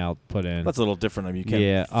 then I'll put in. That's a little different. I mean, you can't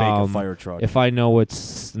Yeah, fake a fire truck. If I know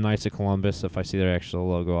it's the Knights of Columbus, if I see their actual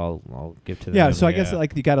logo, I'll give to them. Yeah, so I guess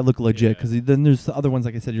like you got to look legit because then there's the other ones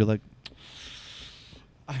like I said. You're like,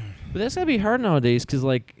 But that's gotta be hard nowadays, because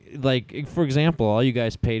like for example, all you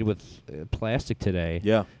guys paid with plastic today.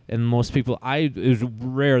 Yeah. And most people, it was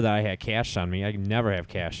rare that I had cash on me. I never have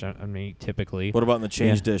cash on me typically. What about in the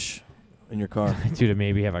change dish in your car? Dude, to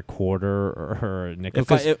maybe have a quarter or a nickel.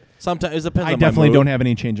 Sometimes it depends I on definitely my mood. don't have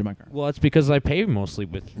any change in my car. Well, it's because I pay mostly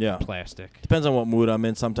with plastic. Depends on what mood I'm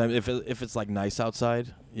in. Sometimes if it's like nice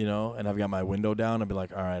outside, and I've got my window down, I'll be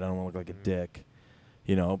like, all right, I don't want to look like a dick,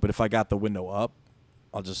 But if I got the window up,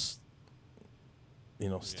 I'll just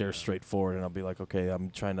stare straight forward, and I'll be like, okay, I'm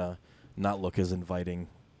trying to not look as inviting,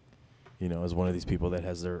 as one of these people that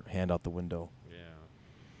has their hand out the window.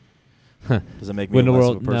 Yeah. Does it make me Window less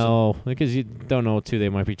roll? of a person? No, because you don't know too. They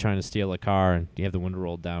might be trying to steal a car, and you have the window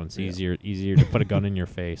rolled down. It's easier to put a gun in your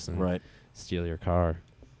face and Right. steal your car.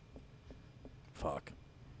 Fuck.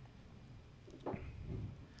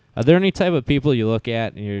 Are there any type of people you look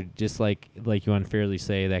at and you're just like you unfairly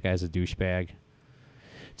say that guy's a douchebag?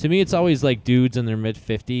 To me, it's always like dudes in their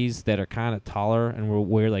mid-50s that are kind of taller and will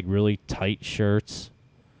wear like really tight shirts.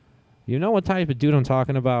 You know what type of dude I'm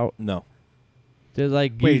talking about? No. They're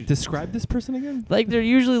like Wait, describe this person again. like they're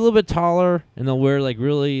usually a little bit taller and they'll wear like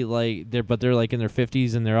really like they're like in their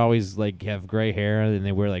 50s and they're always like have gray hair and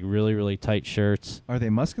they wear like really really tight shirts. Are they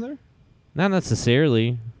muscular? Not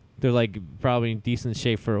necessarily. They're like probably in decent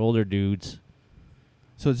shape for older dudes.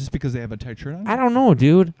 So it's just because they have a tight shirt on? I don't know,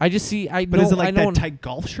 dude. I just see. But is it like that tight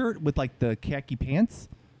golf shirt with like the khaki pants,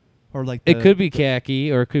 or like It could be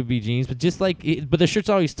khaki or it could be jeans, but just like, but the shirt's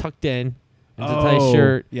always tucked in. It's a tight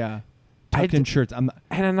shirt. Yeah, tucked in shirts. And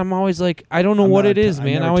I'm always like, I don't know I'm what not it a is, tu- I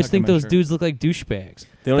man. I never always tuck in think my those shirt. dudes look like douchebags.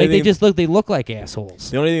 The only Like thing they look like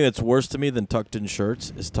assholes. the only thing that's worse to me than tucked in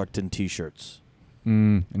shirts is tucked in T-shirts. I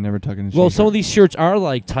never tuck in. Well, some of these shirts are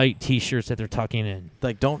like tight T-shirts that they're tucking in.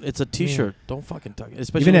 Like, it's a T-shirt. Don't fucking tuck it.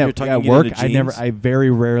 Especially even when you're at tucking work, it into jeans. I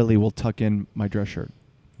very rarely will tuck in my dress shirt.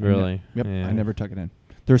 Really? Yep, Yeah. I never tuck it in.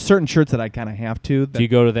 There's certain shirts that I kind of have to. Do you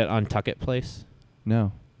go to that Untuck It place?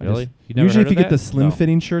 No. I Really? just- You never usually, heard if you of get the that? slim No.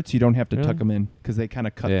 fitting shirts, you don't have to Really? tuck them in because they kind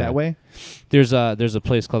of cut Yeah. that way. There's a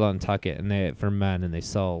place called Untuck It, and they for men, and they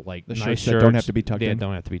sell like The nice shirts that don't have to be tucked they in.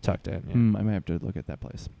 don't have to be tucked in. Yeah. I might have to look at that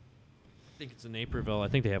place. I think it's in Naperville. I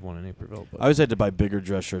think they have one in Naperville. But I always had to buy bigger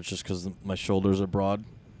dress shirts just because my shoulders are broad,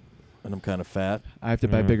 and I'm kind of fat. I have to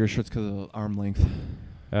buy Yeah. bigger shirts because of arm length.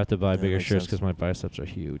 I have to buy Yeah, bigger makes shirts sense. because my biceps are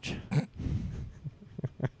huge.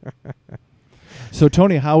 So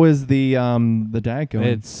Tony, how is the diet going?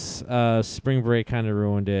 It's spring break kind of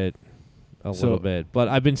ruined it a So- little bit, but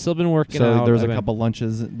I've still been working so out. there was I've a been- couple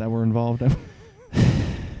lunches that were involved.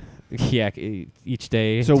 yeah, each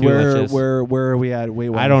day. So 2 lunches. where are we at weight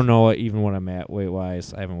wise? I don't know even what I'm at weight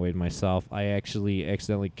wise. I haven't weighed myself. I actually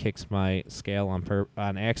accidentally kicked my scale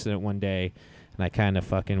on accident one day, and I kind of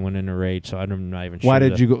fucking went in a rage. So I'm not even sure. Why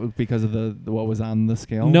did you go? Because of the what was on the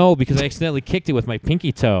scale? No, because I accidentally kicked it with my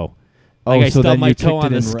pinky toe. Oh, Like I so then stubbed my you toe kicked on it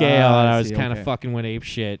the in scale, and I I was see, kind of okay. fucking went ape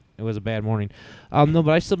shit. It was a bad morning. No,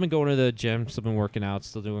 but I still been going to the gym, still been working out,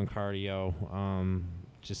 still doing cardio.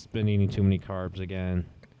 Just been eating too many carbs again.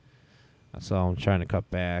 So I'm trying to cut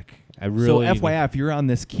back. I really So FYI, if you're on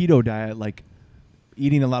this keto diet, like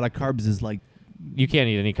eating a lot of carbs is like you can't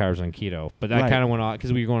eat any carbs on keto. But I Right. kind of went on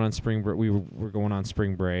because we were going on spring break. We were going on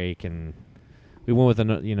spring break, and we went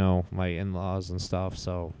with my in-laws and stuff.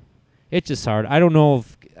 So it's just hard. I don't know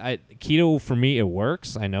if keto for me it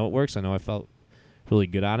works. I know it works. I know I felt really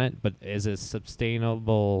good on it. But is it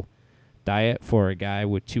sustainable diet for a guy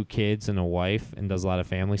with 2 kids and a wife and does a lot of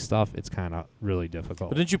family stuff? It's kind of really difficult.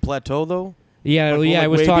 But didn't you plateau though? Yeah, Like, I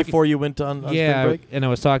was way talking before you went on spring yeah, break. and I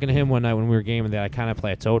was talking to him when we were gaming that I kind of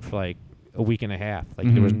plateaued for like a week and a half.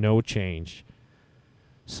 Like there was Mhm. no change.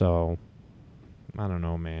 So I don't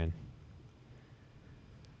know, man.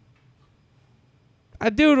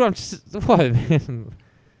 Dude, I'm just, what? Man?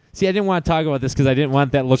 See, I didn't want to talk about this because I didn't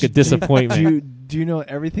want that look of disappointment. do you know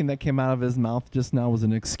everything that came out of his mouth just now was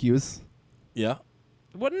an excuse? Yeah.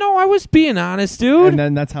 What? No, I was being honest, dude. And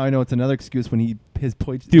then that's how I know it's another excuse when his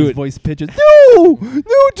Dude. voice pitches. No,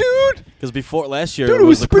 dude. Because before last year, Dude, it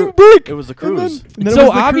was the spring cru- break. It was the And then- cruise. and then it So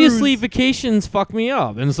was the obviously cruise. vacations fuck me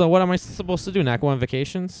up. And so what am I supposed to do? Not go on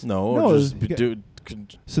vacations? No, No, just you get- do.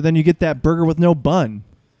 So then you get that burger with no bun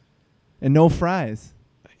and no fries.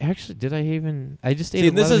 Actually, did I even? I just ate. See,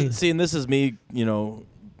 and this 11 is this is me,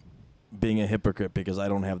 being a hypocrite because I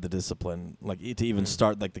don't have the discipline, like to even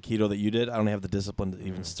start like the keto that you did. I don't have the discipline to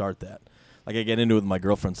even start that. Like I get into it with my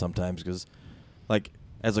girlfriend sometimes because, like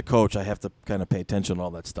as a coach, I have to kind of pay attention to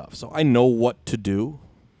all that stuff. So I know what to do,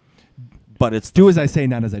 but it's Do as I say,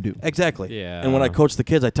 not as I do. exactly. Yeah. And when I coach the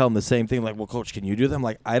kids, I tell them the same thing. Like, well, coach, can you do that? I'm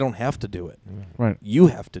like, I don't have to do it. Right. You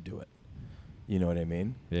have to do it. You know what I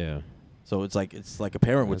mean? Yeah. So it's like a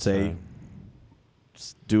parent would That's say, right.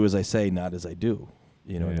 do as I say, not as I do.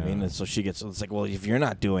 You know what I Yeah. mean? And so it's like, well, if you're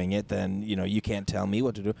not doing it, then, you can't tell me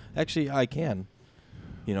what to do. Actually, I can,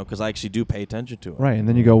 because I actually do pay attention to it. Right, and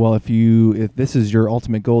then you go, well, if this is your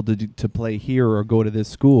ultimate goal to play here or go to this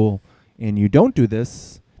school, and you don't do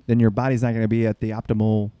this, then your body's not going to be at the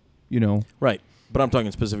optimal, Right. But I'm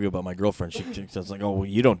talking specifically about my girlfriend. She says like, oh, well,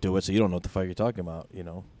 you don't do it, so you don't know what the fuck you're talking about,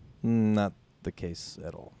 Not the case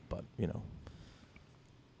at all, but,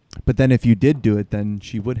 But then if you did do it, then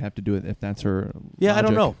she would have to do it if that's her. Yeah, I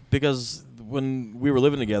don't logic. know, because when we were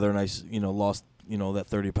living together and I, lost, that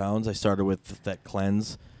 30 pounds, I started with that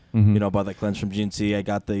cleanse. Mhm. I bought that cleanse from GNC. I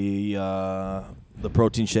got the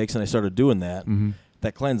protein shakes, and I started doing that. Mhm.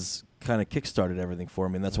 That cleanse kind of kickstarted everything for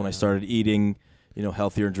me, and that's when I started eating,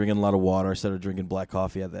 healthier and drinking a lot of water. I started drinking black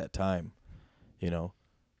coffee at that time,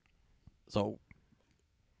 So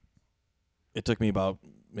it took me about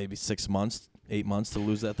maybe 6 months, 8 months to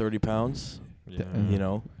lose that 30 pounds, Yeah.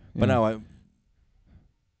 But Yeah. now I'm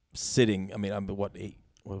sitting. I mean, I'm what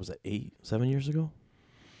 7 years ago?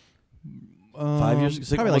 5 years,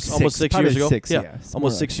 Probably like almost 6 probably years ago. Six, yeah, It's more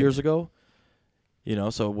almost like 6 years ago.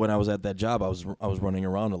 So when I was at that job, I was running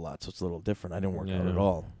around a lot, so it's a little different. I didn't work out Yeah. at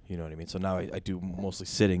all. You know what I mean? So now I do mostly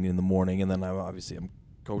sitting in the morning, and then I'm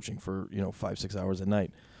coaching for 5-6 hours at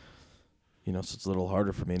night. So it's a little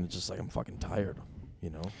harder for me, and it's just like I'm fucking tired.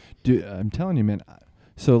 Dude, I'm telling you, man.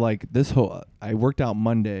 So like this whole, I worked out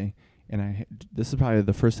Monday, and this is probably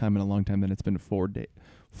the first time in a long time that it's been 4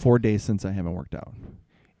 days since I haven't worked out,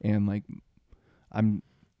 and like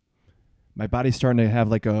my body's starting to have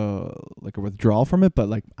like a withdrawal from it, but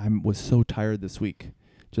like was so tired this week.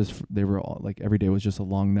 They were all like every day was just a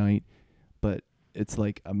long night, but it's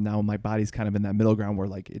like now my body's kind of in that middle ground where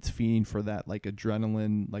like it's feeding for that like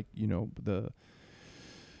adrenaline, like the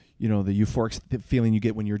euphoric feeling you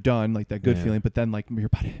get when you're done, like that good Yeah. feeling. But then like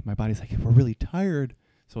my body's like, we're really tired,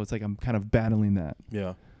 so it's like I'm kind of battling that.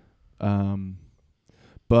 Yeah.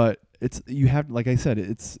 But you have, like I said,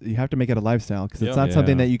 you have to make it a lifestyle because Yeah. it's not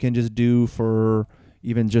something Yeah. that you can just do for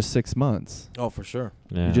even just 6 months. Oh, for sure.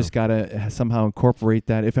 Yeah. You just gotta somehow incorporate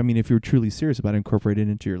that. If you're truly serious about it, incorporate it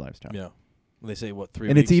into your lifestyle. Yeah. They say what 3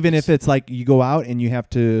 And weeks? it's even if it's like you go out and you have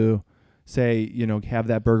to say, have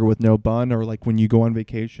that burger with no bun, or like when you go on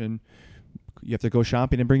vacation, you have to go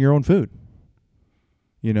shopping and bring your own food.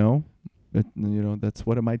 That's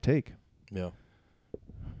what it might take. Yeah.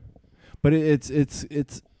 But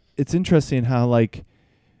it's interesting how like,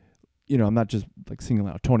 I'm not just like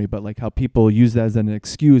singling out Tony, but like how people use that as an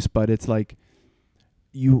excuse. But it's like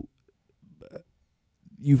you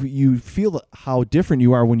feel how different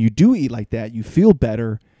you are when you do eat like that. You feel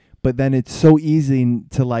better, but then it's so easy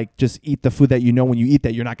to like just eat the food that when you eat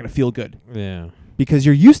that you're not going to feel good Yeah. because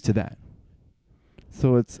you're used to that.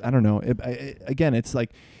 So it's I don't know. Again, it's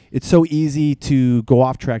like it's so easy to go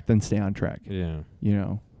off track than stay on track. Yeah. You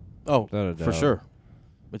know. Oh, Without a for doubt. sure.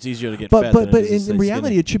 It's easier to get But fat but than it is to in stay reality,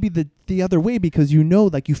 skinny. it should be the other way because you know,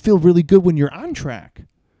 like you feel really good when you're on track,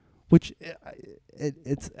 which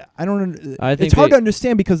it's I don't. I think it's hard they- to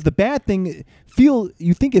understand because the bad thing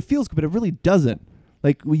you think it feels good, but it really doesn't.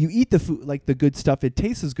 Like when you eat the food, like the good stuff, it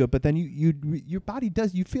tastes good, but then your body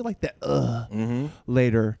does. You feel like that Mm-hmm.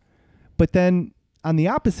 later, but then on the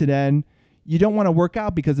opposite end, you don't want to work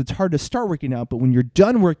out because it's hard to start working out. But when you're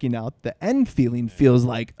done working out, the end feeling feels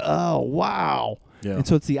like, oh wow. Yeah. And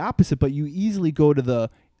so it's the opposite, but you easily go to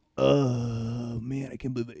the, oh man, I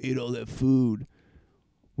can't believe I ate all that food.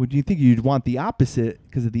 Would you think you'd want the opposite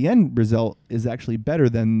because the end result is actually better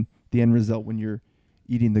than the end result when you're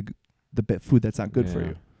eating the food that's not good for Yeah.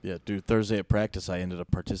 you? Yeah, dude. Thursday at practice, I ended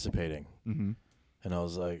up participating, Mm-hmm. and I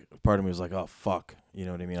was like, part of me was like, oh fuck, you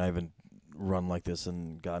know what I mean? I haven't run like this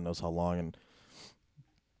in God knows how long, and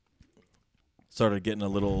started getting a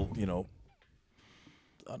little, I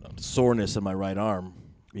don't know, soreness in my right arm.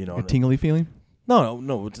 A tingly feeling?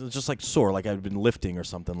 No, it's just like sore, like I'd been lifting or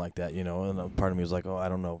something like that, And part of me was like, oh, I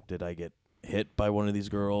don't know, did I get hit by one of these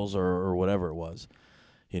girls or whatever it was,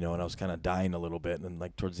 And I was kind of dying a little bit, and then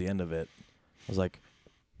like towards the end of it, I was like,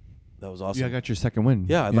 that was awesome. Yeah, I got your second win.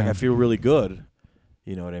 Yeah, like I feel really good.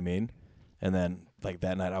 You know what I mean? And then like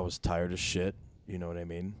that night I was tired as shit. You know what I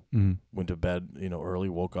mean? Mm-hmm. Went to bed, early,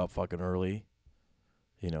 woke up fucking early.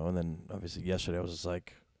 And then obviously yesterday I was just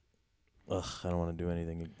like, ugh, I don't want to do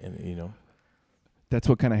anything. And That's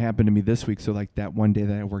what kind of happened to me this week. So like that one day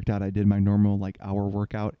that I worked out, I did my normal like hour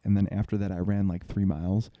workout, and then after that I ran like 3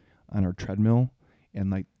 miles on our treadmill. And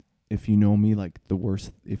like, if you know me, like the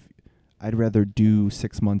worst, if I'd rather do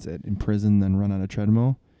 6 months in prison than run on a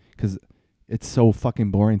treadmill because it's so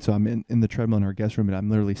fucking boring. So I'm in the treadmill in our guest room and I'm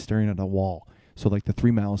literally staring at a wall. So like the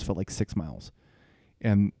 3 miles felt like 6 miles,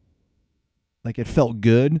 and like it felt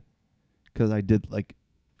good because I did like,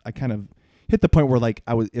 I kind of hit the point where like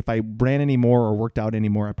if I ran anymore or worked out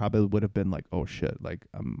anymore, I probably would have been like, oh shit, like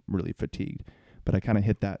I'm really fatigued. But I kind of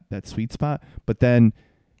hit that sweet spot. But then,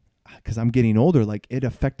 because I'm getting older, like it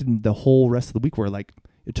affected the whole rest of the week where like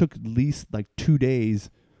it took at least like 2 days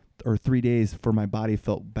or 3 days for my body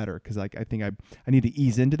felt better. Because like I think I need to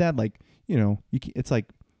ease into that. Like, it's like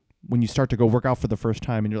when you start to go work out for the first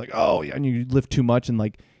time and you're like, oh yeah, and you lift too much and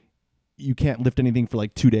like you can't lift anything for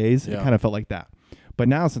like 2 days. Yeah. It kind of felt like that. But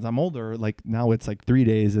now since I'm older, like now it's like 3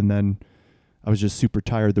 days, and then I was just super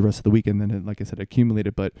tired the rest of the week, and then it, like I said,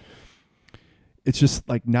 accumulated. But it's just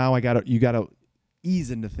like now you gotta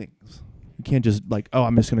ease into things. You can't just like, oh,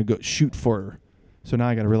 I'm just gonna go shoot for. So now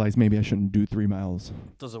I gotta realize maybe I shouldn't do 3 miles.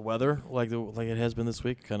 does the weather like it has been this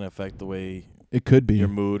week kind of affect the way It could be your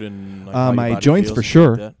mood and like, how your my body joints feels for and stuff sure.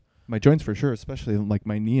 like that? My joints for sure, especially like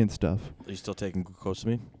my knee and stuff. Are you still taking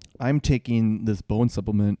glucosamine? I'm taking this bone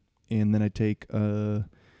supplement, and then I take so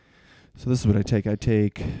this is what I take. I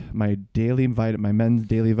take my my men's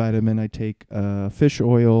daily vitamin. I take fish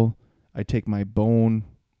oil. I take my bone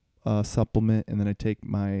supplement, and then I take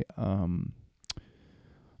my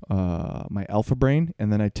my Alpha Brain,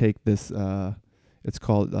 and then I take this. It's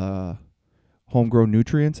called Homegrown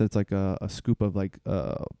Nutrients. It's like a scoop of like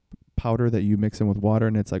powder that you mix in with water,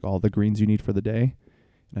 and it's like all the greens you need for the day.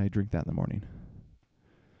 And I drink that in the morning.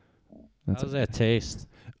 How does that taste?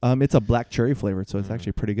 It's a black cherry flavored, so it's Mm.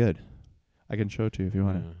 actually pretty good. I can show it to you if you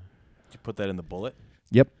want it. Mm. Did you put that in the bullet?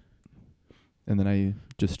 Yep. And then I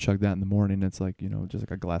just chug that in the morning. It's like, just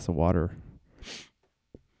like a glass of water.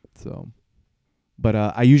 So, but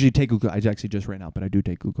I usually take I actually just ran out, but I do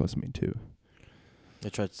take glucosamine too. I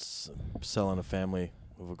tried selling a family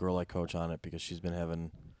of a girl I coach on it because she's been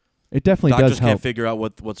having It definitely doctors does can't help. figure out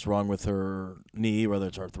what's wrong with her knee, whether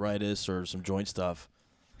it's arthritis or some joint stuff.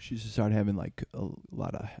 She should start having like a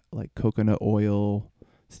lot of like coconut oil,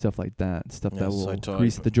 stuff like that, stuff Yeah, that so I will told-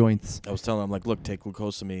 grease the joints. I was telling her, I'm like, look, take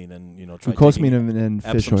glucosamine and try Glucosamine taking and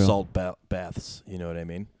fish Epsom oil. salt baths. You know what I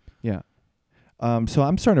mean? Yeah. So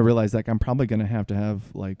I'm starting to realize like I'm probably gonna have to have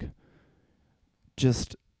like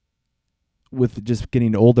just with just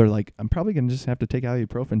getting older, like I'm probably gonna just have to take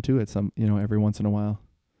ibuprofen too at some every once in a while.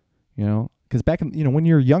 Because back in when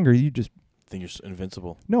you're younger, you just Think you're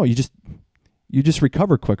invincible. no, you just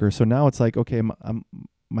recover quicker. So now it's like, okay,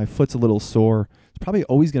 my foot's a little sore. It's probably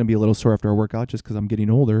always gonna be a little sore after I work out just because I'm getting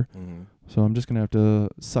older. Mm-hmm. So I'm just gonna have to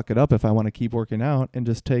suck it up if I want to keep working out and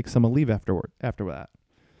just take some leave after that.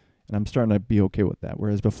 And I'm starting to be okay with that.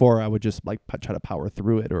 Whereas before I would just like try to power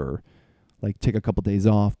through it or like take a couple days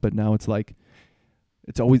off. But now it's like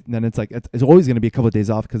it's always going to be a couple of days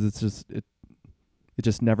off because it's just it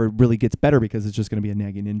just never really gets better because it's just going to be a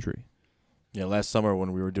nagging injury. Yeah, last summer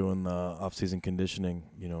when we were doing the off-season conditioning,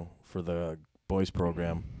 for the boys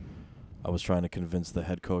program, I was trying to convince the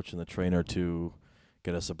head coach and the trainer to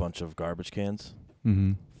get us a bunch of garbage cans,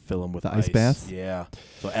 Mm-hmm. fill them with The ice baths? Yeah.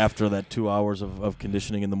 So after that 2 hours of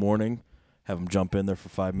conditioning in the morning, have them jump in there for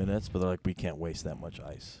 5 minutes, but they're like, we can't waste that much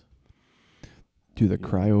ice. Do the Yeah.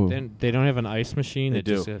 cryo They don't have an ice machine. They It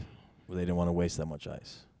do. just, They didn't want to waste that much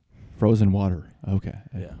ice. frozen water. Okay.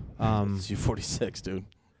 Yeah. Um, It's U46, dude.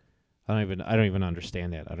 I don't even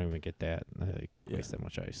understand that. I don't even get that. I Yeah. waste that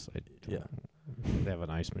much ice. Yeah. They have an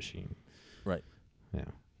ice machine. Right. Yeah.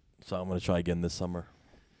 So I'm gonna try again this summer.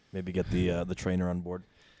 Maybe get the trainer on board.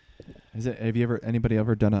 Anybody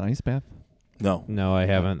ever done an ice bath? No. No, I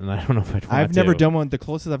haven't, and I don't know if I'd want I've never to. done one. The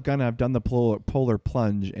closest I've gone, I've done the polar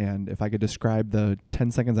plunge, and if I could describe the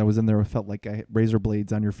 10 seconds I was in there, it felt like I had razor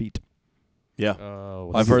blades on your feet, Yeah.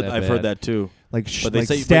 Oh, I've heard that too. like But they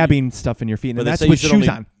say- stabbing stuff in your feet, but and they that's say you with should shoes only-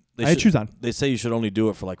 on. They I had should- shoes on. They say you should only do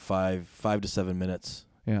it for like 5 to 7 minutes.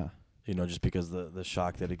 Yeah. Just because the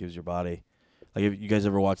shock that it gives your body. Like, have you guys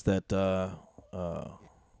ever watched that?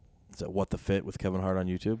 Is that What the Fit with Kevin Hart on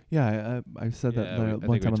YouTube? Yeah, I said that I one think time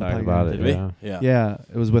we on the talked podcast. about it. Did we? Yeah. Yeah,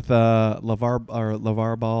 it was with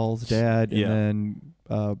LeVar Ball's dad, Yeah. and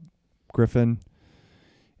then Griffin,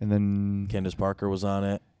 and then Candace Parker was on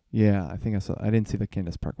it, yeah, I think I saw. I didn't see the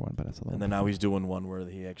Candace Parker one, but I saw that. and then now he's doing one where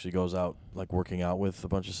he actually goes out like working out with a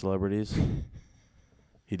bunch of celebrities.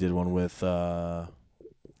 He did one with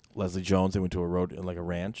Leslie Jones. They went to a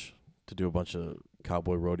ranch to do a bunch of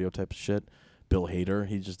cowboy rodeo type of shit. Bill Hader,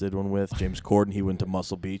 he just did one with James Corden. He went to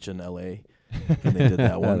Muscle Beach in L.A. and they did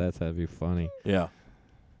that one. That'd be funny. Yeah,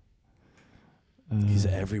 Uh, he's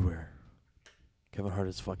everywhere. Kevin Hart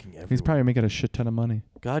is fucking everywhere. He's probably making a shit ton of money.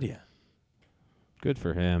 God, yeah. Good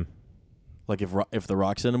for him. Like if The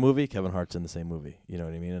Rock's in a movie, Kevin Hart's in the same movie. You know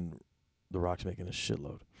what I mean? And The Rock's making a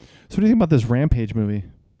shitload. So what do you think about this Rampage movie?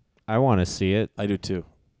 I want to see it. I do too.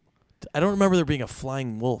 I don't remember there being a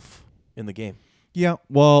flying wolf in the game. Yeah,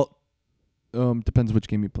 well, depends which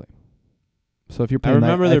game you play. So if you're I playing,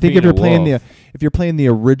 remember I there think being if you're a playing wolf. if you're playing the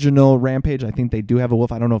original Rampage, I think they do have a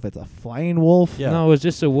wolf. I don't know if it's a flying wolf. Yeah. No, it was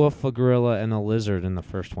just a wolf, a gorilla, and a lizard in the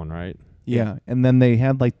first one, right? Yeah, and then they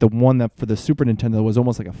had like the one that for the Super Nintendo was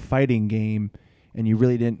almost like a fighting game, and you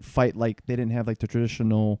really didn't fight like they didn't have like the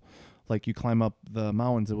traditional, like you climb up the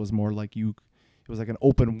mountains. It was more like it was like an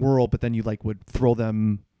open world, but then you like would throw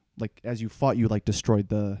them like as you fought, you like destroyed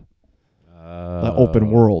the open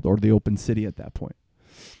world or the open city at that point.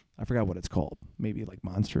 I forgot what it's called. Maybe like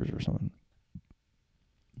Monsters or something.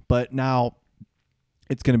 But now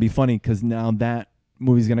it's going to be funny because now that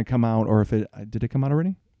movie's going to come out, or if it did it come out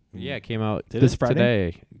already? Yeah, it came out This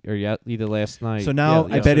Friday? today, or either last night. So now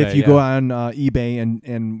Yeah, I bet if yesterday, you go yeah. on eBay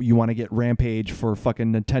and you want to get Rampage for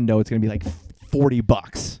fucking Nintendo, it's going to be like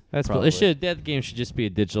 $40. That's cool. Probably. That game should just be a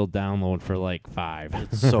digital download for like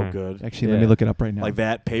 $5. It's so good. Actually, Yeah. let me look it up right now. Like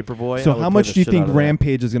that Paperboy. So I would how play much the do you shit think out of that.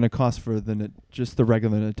 Rampage is going to cost for just the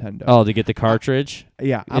regular Nintendo? Oh, to get the cartridge?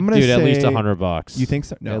 yeah, I'm going to Dude, say at least $100. You think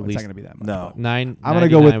so? No, At it's least- not going to be that much. No. $9. I'm going to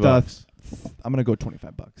go with $99. I'm going to go $25.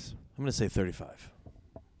 I'm gonna say 35.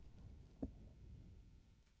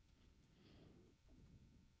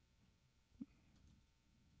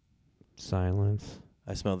 Silence.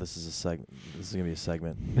 I smell this is a segment. This is gonna be a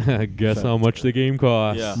segment. Guess how much the game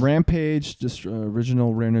costs. Yeah. Rampage, just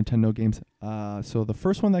original rare Nintendo games. So the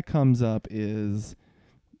first one that comes up is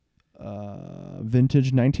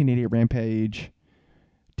vintage 1988 Rampage,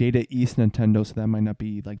 Data East Nintendo. So that might not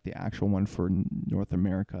be like the actual one for North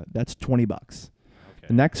America. That's $20. Okay.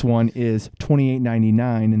 The next one is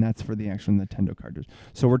 $28.99, and that's for the actual Nintendo cartridge.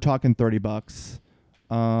 So we're talking $30.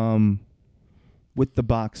 With the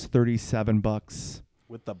box, $37.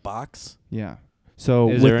 With the box. Yeah. So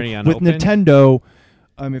Is with, there any with unopened? Nintendo,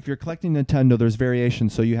 if you're collecting Nintendo, there's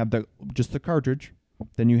variations. So you have just the cartridge,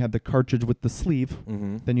 then you have the cartridge with the sleeve,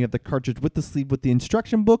 Mm-hmm. then you have the cartridge with the sleeve with the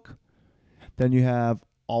instruction book, then you have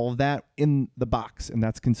all of that in the box, and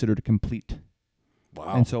that's considered a complete.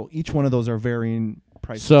 Wow. And so each one of those are varying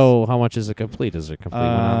prices. So how much is it complete? Is it complete one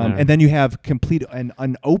on there? And then you have complete and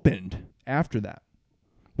unopened after that,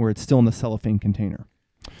 where it's still in the cellophane container.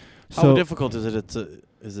 How So difficult is it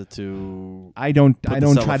to I don't put try the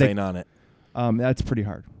to. cellophane on it? That's pretty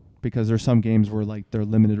hard because there's some games where like they're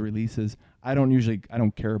limited releases. I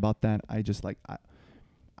don't care about that. I just like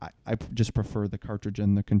I just prefer the cartridge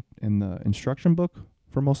and the instruction book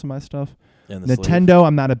for most of my stuff. And the sleeve? Nintendo,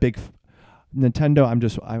 I'm not a big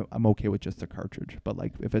Nintendo. I'm okay with just the cartridge. But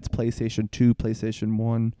like if it's PlayStation 2, PlayStation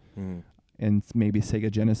 1, Mhm. and maybe Sega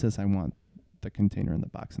Genesis, I want the container in the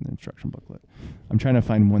box and the instruction booklet. I'm trying to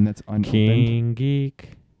find one that's unopened. King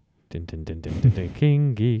Geek. Dun, dun, dun, dun, dun, dun,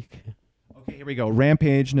 King Geek. Okay, here we go.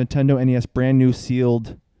 Rampage, Nintendo NES, brand new,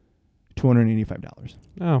 sealed, $285.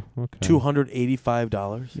 Oh, okay.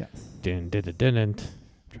 $285. Yes. Didn't.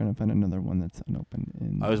 Trying to find another one that's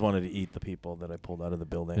unopened. I always wanted to eat the people that I pulled out of the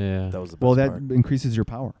building. Yeah. That was the best Well, that part. increases your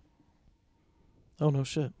power. Oh, no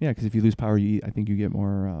shit. Yeah, because if you lose power, you eat. I think you get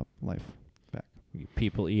more life back.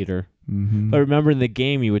 People eater. Mm-hmm. But remember in the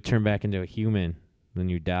game, you would turn back into a human when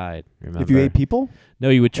you died. Remember? If you ate people, No,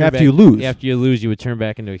 you would turn after back, you lose, After you lose, you would turn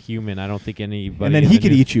back into a human. I don't think anybody. and then in he the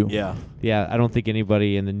could new- eat you. Yeah. Yeah, I don't think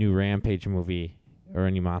anybody in the new Rampage movie or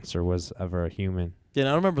any monster was ever a human. Yeah, and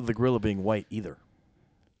I don't remember the gorilla being white either.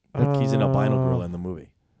 He's an albino gorilla in the movie.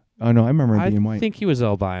 Oh no, I remember him I being white. think he was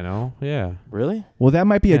albino. Yeah. Really? Well, that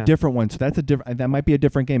might be Yeah. a different one. So that's a different. That might be a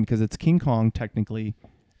different game because it's King Kong technically,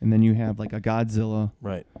 and then you have like a Godzilla,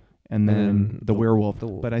 Right. and then then the the- werewolf. the-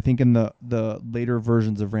 But I think in the later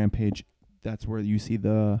versions of Rampage, that's where you see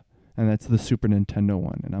and that's the Super Nintendo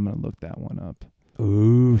one, and I'm gonna look that one up.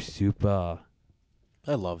 Ooh, super.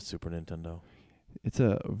 I love Super Nintendo. It's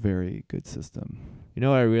a very good system. You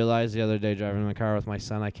know what I realized the other day driving in the car with my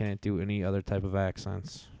son? I can't do any other type of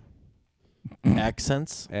accents.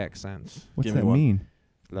 Accents? What's Give me that one. mean?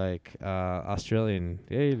 Like Australian.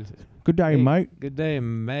 Hey, Good day, Hey. mate. good day,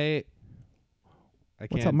 mate. I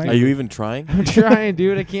What's can't up, mate? do- Are you even trying? I'm trying,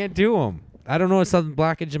 dude. I can't do them. I don't know. It's some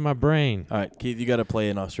blockage in my brain. All right, Keith, you got to play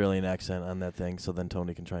an Australian accent on that thing so then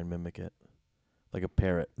Tony can try and mimic it. Like a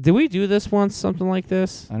parrot. Did we do this once? Something like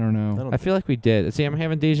this? I don't know. don't I feel like we did. See, I'm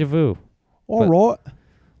having deja vu. All right.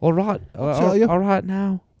 All right. I'll tell you. All right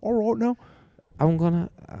now. All right now. I'm gonna.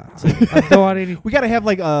 I don't want any. We gotta have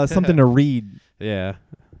like something to read. Yeah.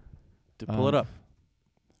 To pull it up.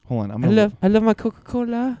 Hold on. I love my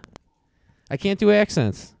Coca-Cola. I can't do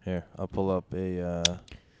accents. Here, I'll pull up a...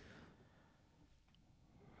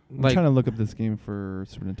 I'm Like trying to look up this game for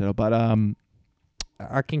Super Nintendo, but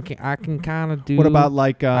I can kind of do. what about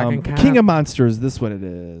like I can kinda- King of Monsters? This what it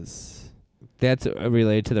is? That's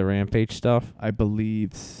related to the Rampage stuff. I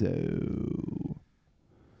believe so.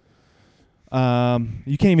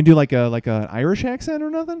 You can't even do like an Irish accent or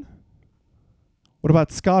nothing. What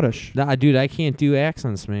about Scottish? Nah, dude, I can't do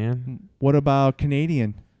accents, man. What about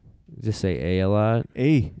Canadian? Just say a lot.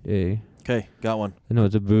 A. A. Okay, got one. I know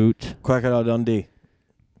it's a boot. Crocodile Dundee.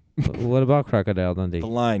 What about Crocodile Dundee? The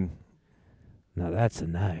line. No, that's a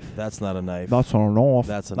knife. That's not a knife. That's enough.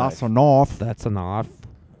 That's a That's knife. enough. That's a knife.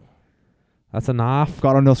 That's a knife.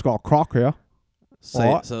 Got a Scott croc here. Say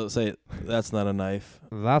What? it, so say it. That's not a knife.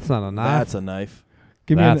 That's not a knife. That's a knife.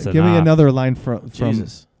 Give That's me enough. another line from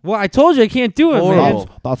Jesus. Well, I told you I can't do it, Horrible.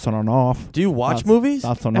 man. That's enough. Do you watch That's- movies?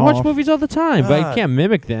 That's I enough. watch movies all the time, but I God. can't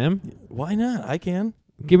mimic them. Why not? I can.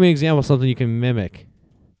 Give me an example of something you can mimic.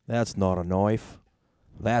 That's not a knife.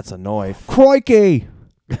 That's a knife. Crikey.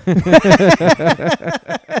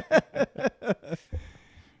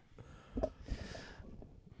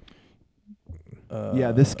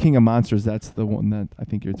 Yeah, this King of Monsters, that's the one that I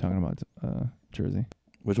think you're talking about, Jersey.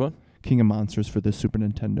 Which one? King of Monsters for the Super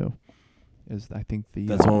Nintendo is, I think, the...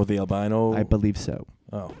 That's the one with the albino. I believe so.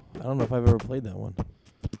 Oh, I don't know if I've ever played that one.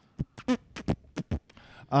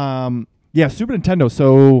 Yeah, Super Nintendo.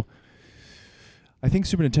 So I think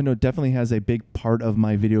Super Nintendo definitely has a big part of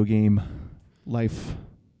my video game life,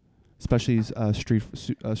 especially Street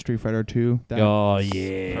Fighter 2. Oh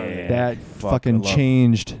yeah. That Fuck, I fucking love-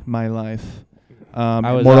 changed my life.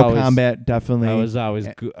 I was Mortal always- Kombat definitely.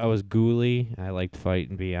 I was Ghoulie. I liked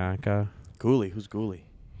fighting Bianca. Ghoulie. Who's Ghoulie?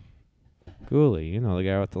 Ghoulie, you know, the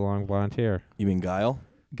guy with the long blonde hair. You mean Guile?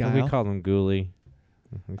 Guile. We called him Ghoulie.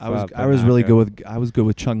 We I was fought I was really Bianca. good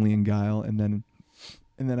with Chun-Li and Guile, and then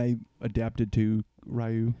I adapted to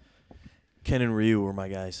Ryu. Ken and Ryu were my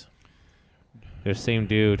guys. They're the same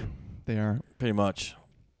dude. They are. Pretty much.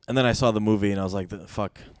 And then I saw the movie and I was like,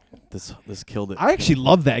 fuck, this killed it. I actually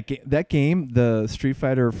love that game. That game, the Street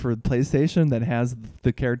Fighter for PlayStation, that has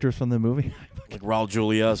the characters from the movie. Like Raul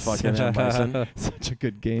Julia is fucking M. Bison. Such a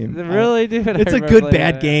good game. Really, dude? I It's a remember good playing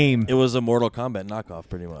bad that. game. It was a Mortal Kombat knockoff,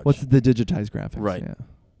 pretty much. What's the digitized graphics? Right.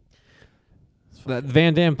 Yeah.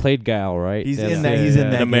 Van Damme played Guile, right? He's That's in that- it. he's in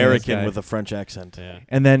An that game, American guy. with a French accent. Yeah.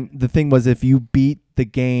 And then the thing was, if you beat the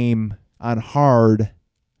game on hard,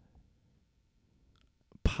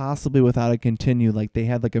 possibly without a continue, like they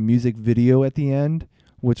had like a music video at the end,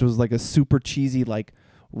 which was like a super cheesy like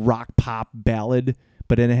rock pop ballad,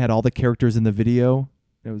 but then it had all the characters in the video.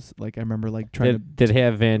 It was like, I remember like trying Did it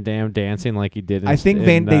have Van Damme dancing like he did? I think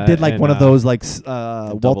they did like one of those like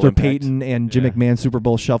Double Walter Impact. Payton and Jim Yeah. McMahon Super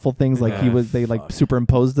Bowl shuffle things. Like Yeah. they like Fuck.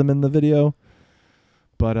 superimposed them in the video.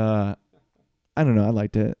 But I don't know. I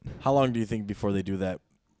liked it. How long do you think before they do that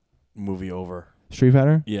movie over? Street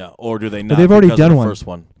Fighter? Yeah, or do they But not? they've already because of done the one. First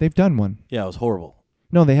one. They've done one. Yeah, it was horrible.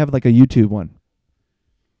 No, they have like a YouTube one.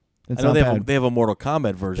 It's I know not they bad. have, they have a Mortal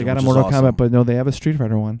Kombat version. They got a which is Mortal awesome. Kombat, but no, they have a Street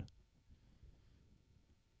Fighter one.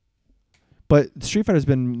 But Street Fighter's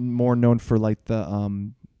been more known for like the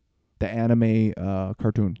anime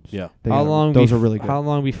cartoons. Yeah. How long? Those are really good. How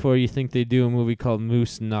long before you think they do a movie called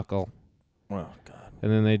Moose Knuckle, Oh God.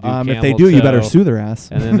 and then they do? If they Camel do, you better Toe, sue their ass.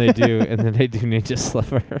 And then they do, Ninja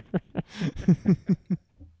Sliver.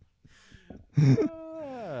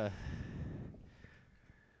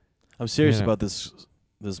 I'm serious Yeah. about this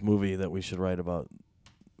movie that we should write about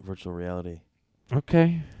virtual reality.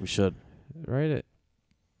 Okay, We should. write it.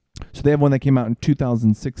 So they have one that came out in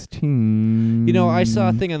 2016. You know, I saw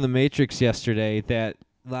a thing on The Matrix yesterday that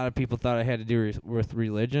a lot of people thought it had to do with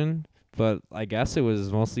religion, but I guess it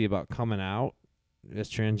was mostly about coming out as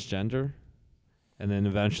transgender. And then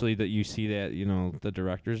eventually that you see that, you know, the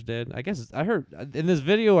directors did. I guess I heard in this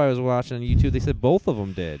video I was watching on YouTube, they said both of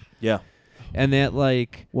them did. Yeah. And that,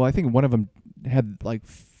 like... Well, I think one of them had like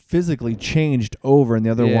physically changed over, and the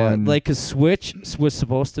other one, like, 'cause Switch was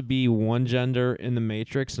supposed to be one gender in the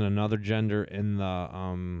Matrix and another gender in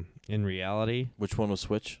the in reality. Which one was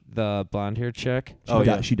Switch? The blonde-haired chick.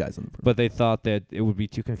 she dies on the first. But they thought that it would be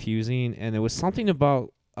too confusing, and there was something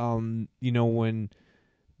about you know, when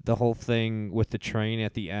the whole thing with the train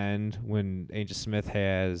at the end, when Agent Smith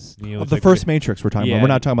has Neo. The first Matrix we're talking about. Yeah. We're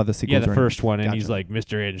not talking about the sequels. Yeah, the or anything. first one, and Gotcha. he's like,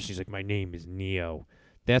 Mr. Anderson. He's like, my name is Neo.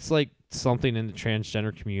 That's like something in the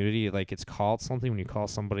transgender community. Like, it's called something when you call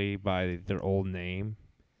somebody by their old name.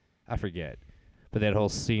 I forget, but that whole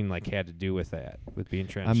scene like had to do with that, with being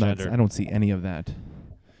transgender. I don't see any of that.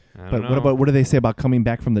 I But don't know. what do they say about coming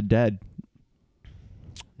back from the dead?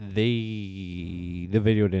 The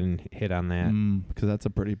video didn't hit on that. Because that's a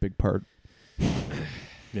pretty big part.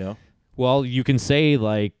 Yeah. Well, you can say,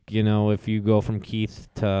 like, you know, if you go from Keith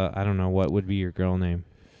to, I don't know, what would be your girl name?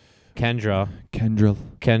 Kendra,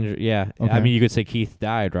 yeah. I Okay. mean, you could say Keith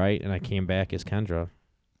died, right? And I came back as Kendra.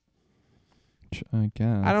 I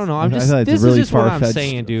guess. I don't know. I thought it's This really is just what I'm far-fetched,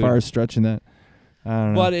 saying, dude. Far stretching that. I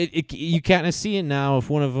don't know. But you kind of see it now if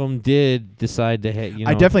one of them did decide to hit, you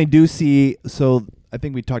know. I definitely do see. So I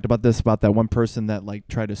think we talked about this, about that one person that like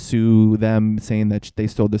tried to sue them, saying that they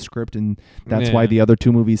stole the script, and that's why Yeah. the other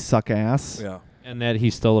two movies suck ass. Yeah. And that he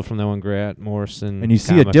stole it from that one Grant Morrison. And you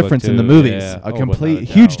see a comic book, difference in the too. movies, Yeah. a Oh, complete without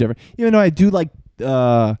a huge doubt. difference. Even though I do like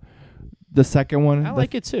the second one, I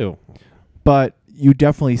like it too. but you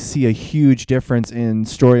definitely see a huge difference in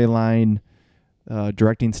storyline,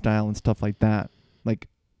 directing style, and stuff like that. Like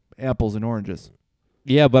apples and oranges.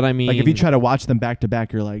 Yeah, but I mean, Like if you try to watch them back to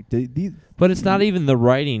back, you're like, these. but it's not even the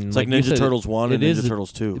writing. It's like you Ninja said, Turtles 1 and it is Ninja a-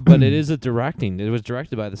 Turtles 2. But it is a directing. It was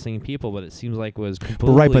directed by the same people, but it seems like it was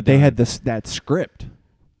completely Right, but they done. had that script.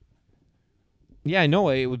 Yeah, I know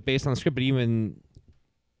it was based on the script, but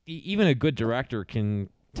even a good director can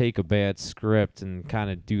take a bad script and kind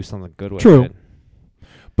of do something good with True. it.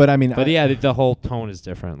 But I mean, But yeah, the whole tone is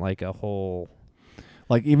different. Like a whole.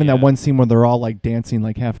 like even Yeah. that one scene where they're all like dancing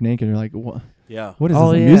like half naked. You're like, what? Yeah. What is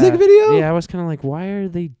Oh, this? A yeah. music video? Yeah, I was kind of like, why are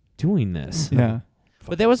they doing this? Yeah.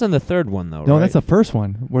 But that was on the third one, though. No, right? that's the first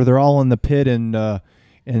one where they're all in the pit, and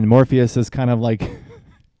Morpheus is kind of like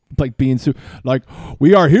like being like,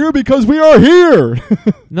 we are here because we are here.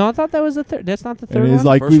 No, I thought that was the third. That's not the third And he's one.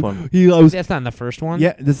 like, First one. he was, That's not in the first one.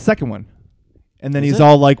 yeah, the second one. And then Is he's it?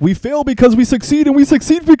 all like, we fail because we succeed, and we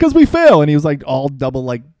succeed because we fail. And he was like all double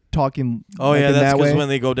like talking. Oh like, yeah, in that's that because way. when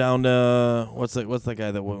they go down to what's that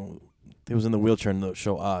guy that he was in the wheelchair in the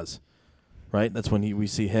show Oz, right? That's when we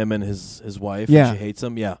see him and his wife. Yeah. And she hates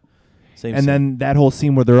him. Yeah. Same. And scene. then that whole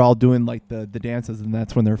scene where they're all doing like the dances, and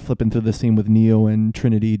that's when they're flipping through the scene with Neo and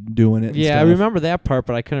Trinity doing it. and Yeah, I stuff. remember that part,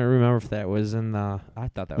 but I couldn't remember if that was in the. I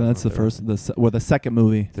thought that was. That's in the third first, the second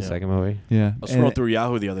movie. The Yeah. second movie. Yeah. I was scrolling through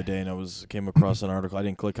Yahoo the other day and came across an article. I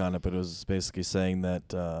didn't click on it, but it was basically saying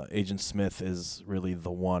that Agent Smith is really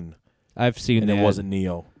the one, I've seen and that. it wasn't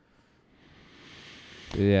Neo.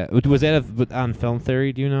 Yeah, was that on Film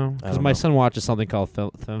Theory? Do you know? I Because don't my know. son watches something called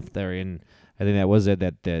Film Theory, and I think that was it.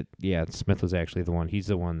 That yeah, Smith was actually the one. He's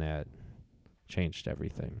the one that changed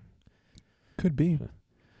everything. Could be.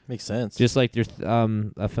 Makes sense. Just like there's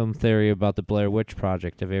a film theory about the Blair Witch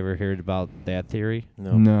Project. Have you ever heard about that theory?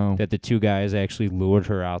 no. That the two guys actually lured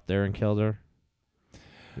her out there and killed her.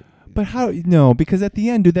 But how? No, because at the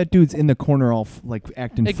end, dude, that dude's in the corner all like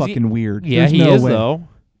acting Ex- fucking weird. Yeah, There's he no is way. though.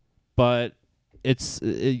 But it's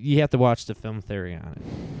you have to watch the film theory on it.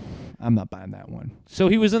 I'm not buying that one. So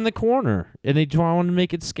he was in the corner, and they wanted to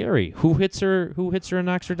make it scary. Who hits her and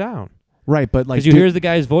knocks her down? Right, but like, Because you dude- hear the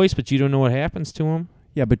guy's voice, but you don't know what happens to him.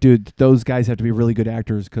 Yeah, but dude, those guys have to be really good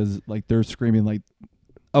actors because like they're screaming like.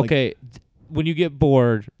 Okay, when you get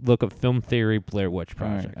bored, look up Film Theory Blair Witch All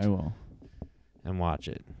right, Project I will. and watch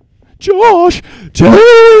it. Josh, tell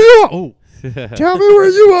me where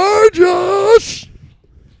you are, Josh.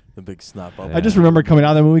 The big snot Yeah. bubble. I just remember coming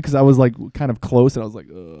out of that movie because I was like kind of close, and I was like,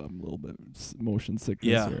 I'm a little bit motion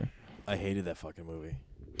sickness Yeah. here. I hated that fucking movie.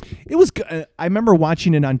 It was good. I remember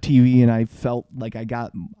watching it on TV, and I felt like I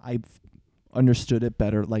understood it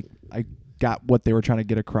better. Like I got what they were trying to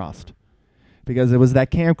get across, because it was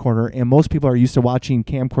that camcorder, and most people are used to watching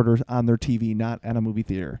camcorders on their TV, not at a movie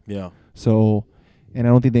theater. Yeah. So, and I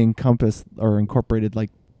don't think they encompassed or incorporated like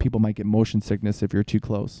people might get motion sickness if you're too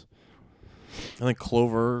close. I think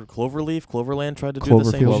Cloverland tried to do the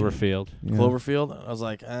same. Cloverfield. shit. Cloverfield. Yeah. Cloverfield. I was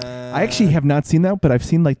like, I actually have not seen that, but I've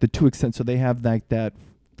seen like the two extents. So they have like that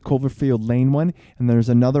Cloverfield Lane one, and there's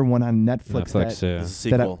another one on Netflix. Netflix, yeah. It's a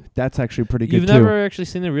That sequel. that's actually pretty You've good never actually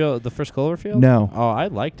seen the first Cloverfield? No. Oh, I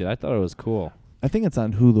liked it. I thought it was cool. too. I think it's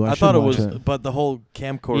on Hulu. I should thought it watch was, but the whole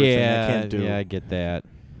camcorder thing I can't do. Yeah, I get that.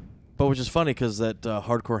 But which is funny because that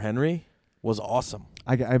Hardcore Henry was awesome.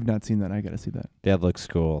 I've not seen that. I gotta see that. That looks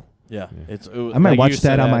cool. Yeah, Yeah. it I might Like watch you that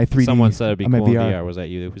said on my 3D. Someone said it'd be on my cool in VR. VR. Was that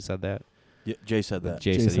you who said that? Jay said that.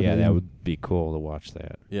 Jay Jay said, said yeah, that, that yeah. would be cool to watch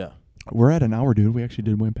that. Yeah, We're at an hour, dude. We actually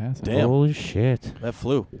did win past it. Damn. Holy shit. that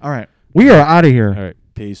flew. All right, we are out of here. All right.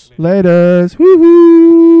 Peace. Laters.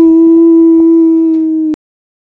 Woohoo.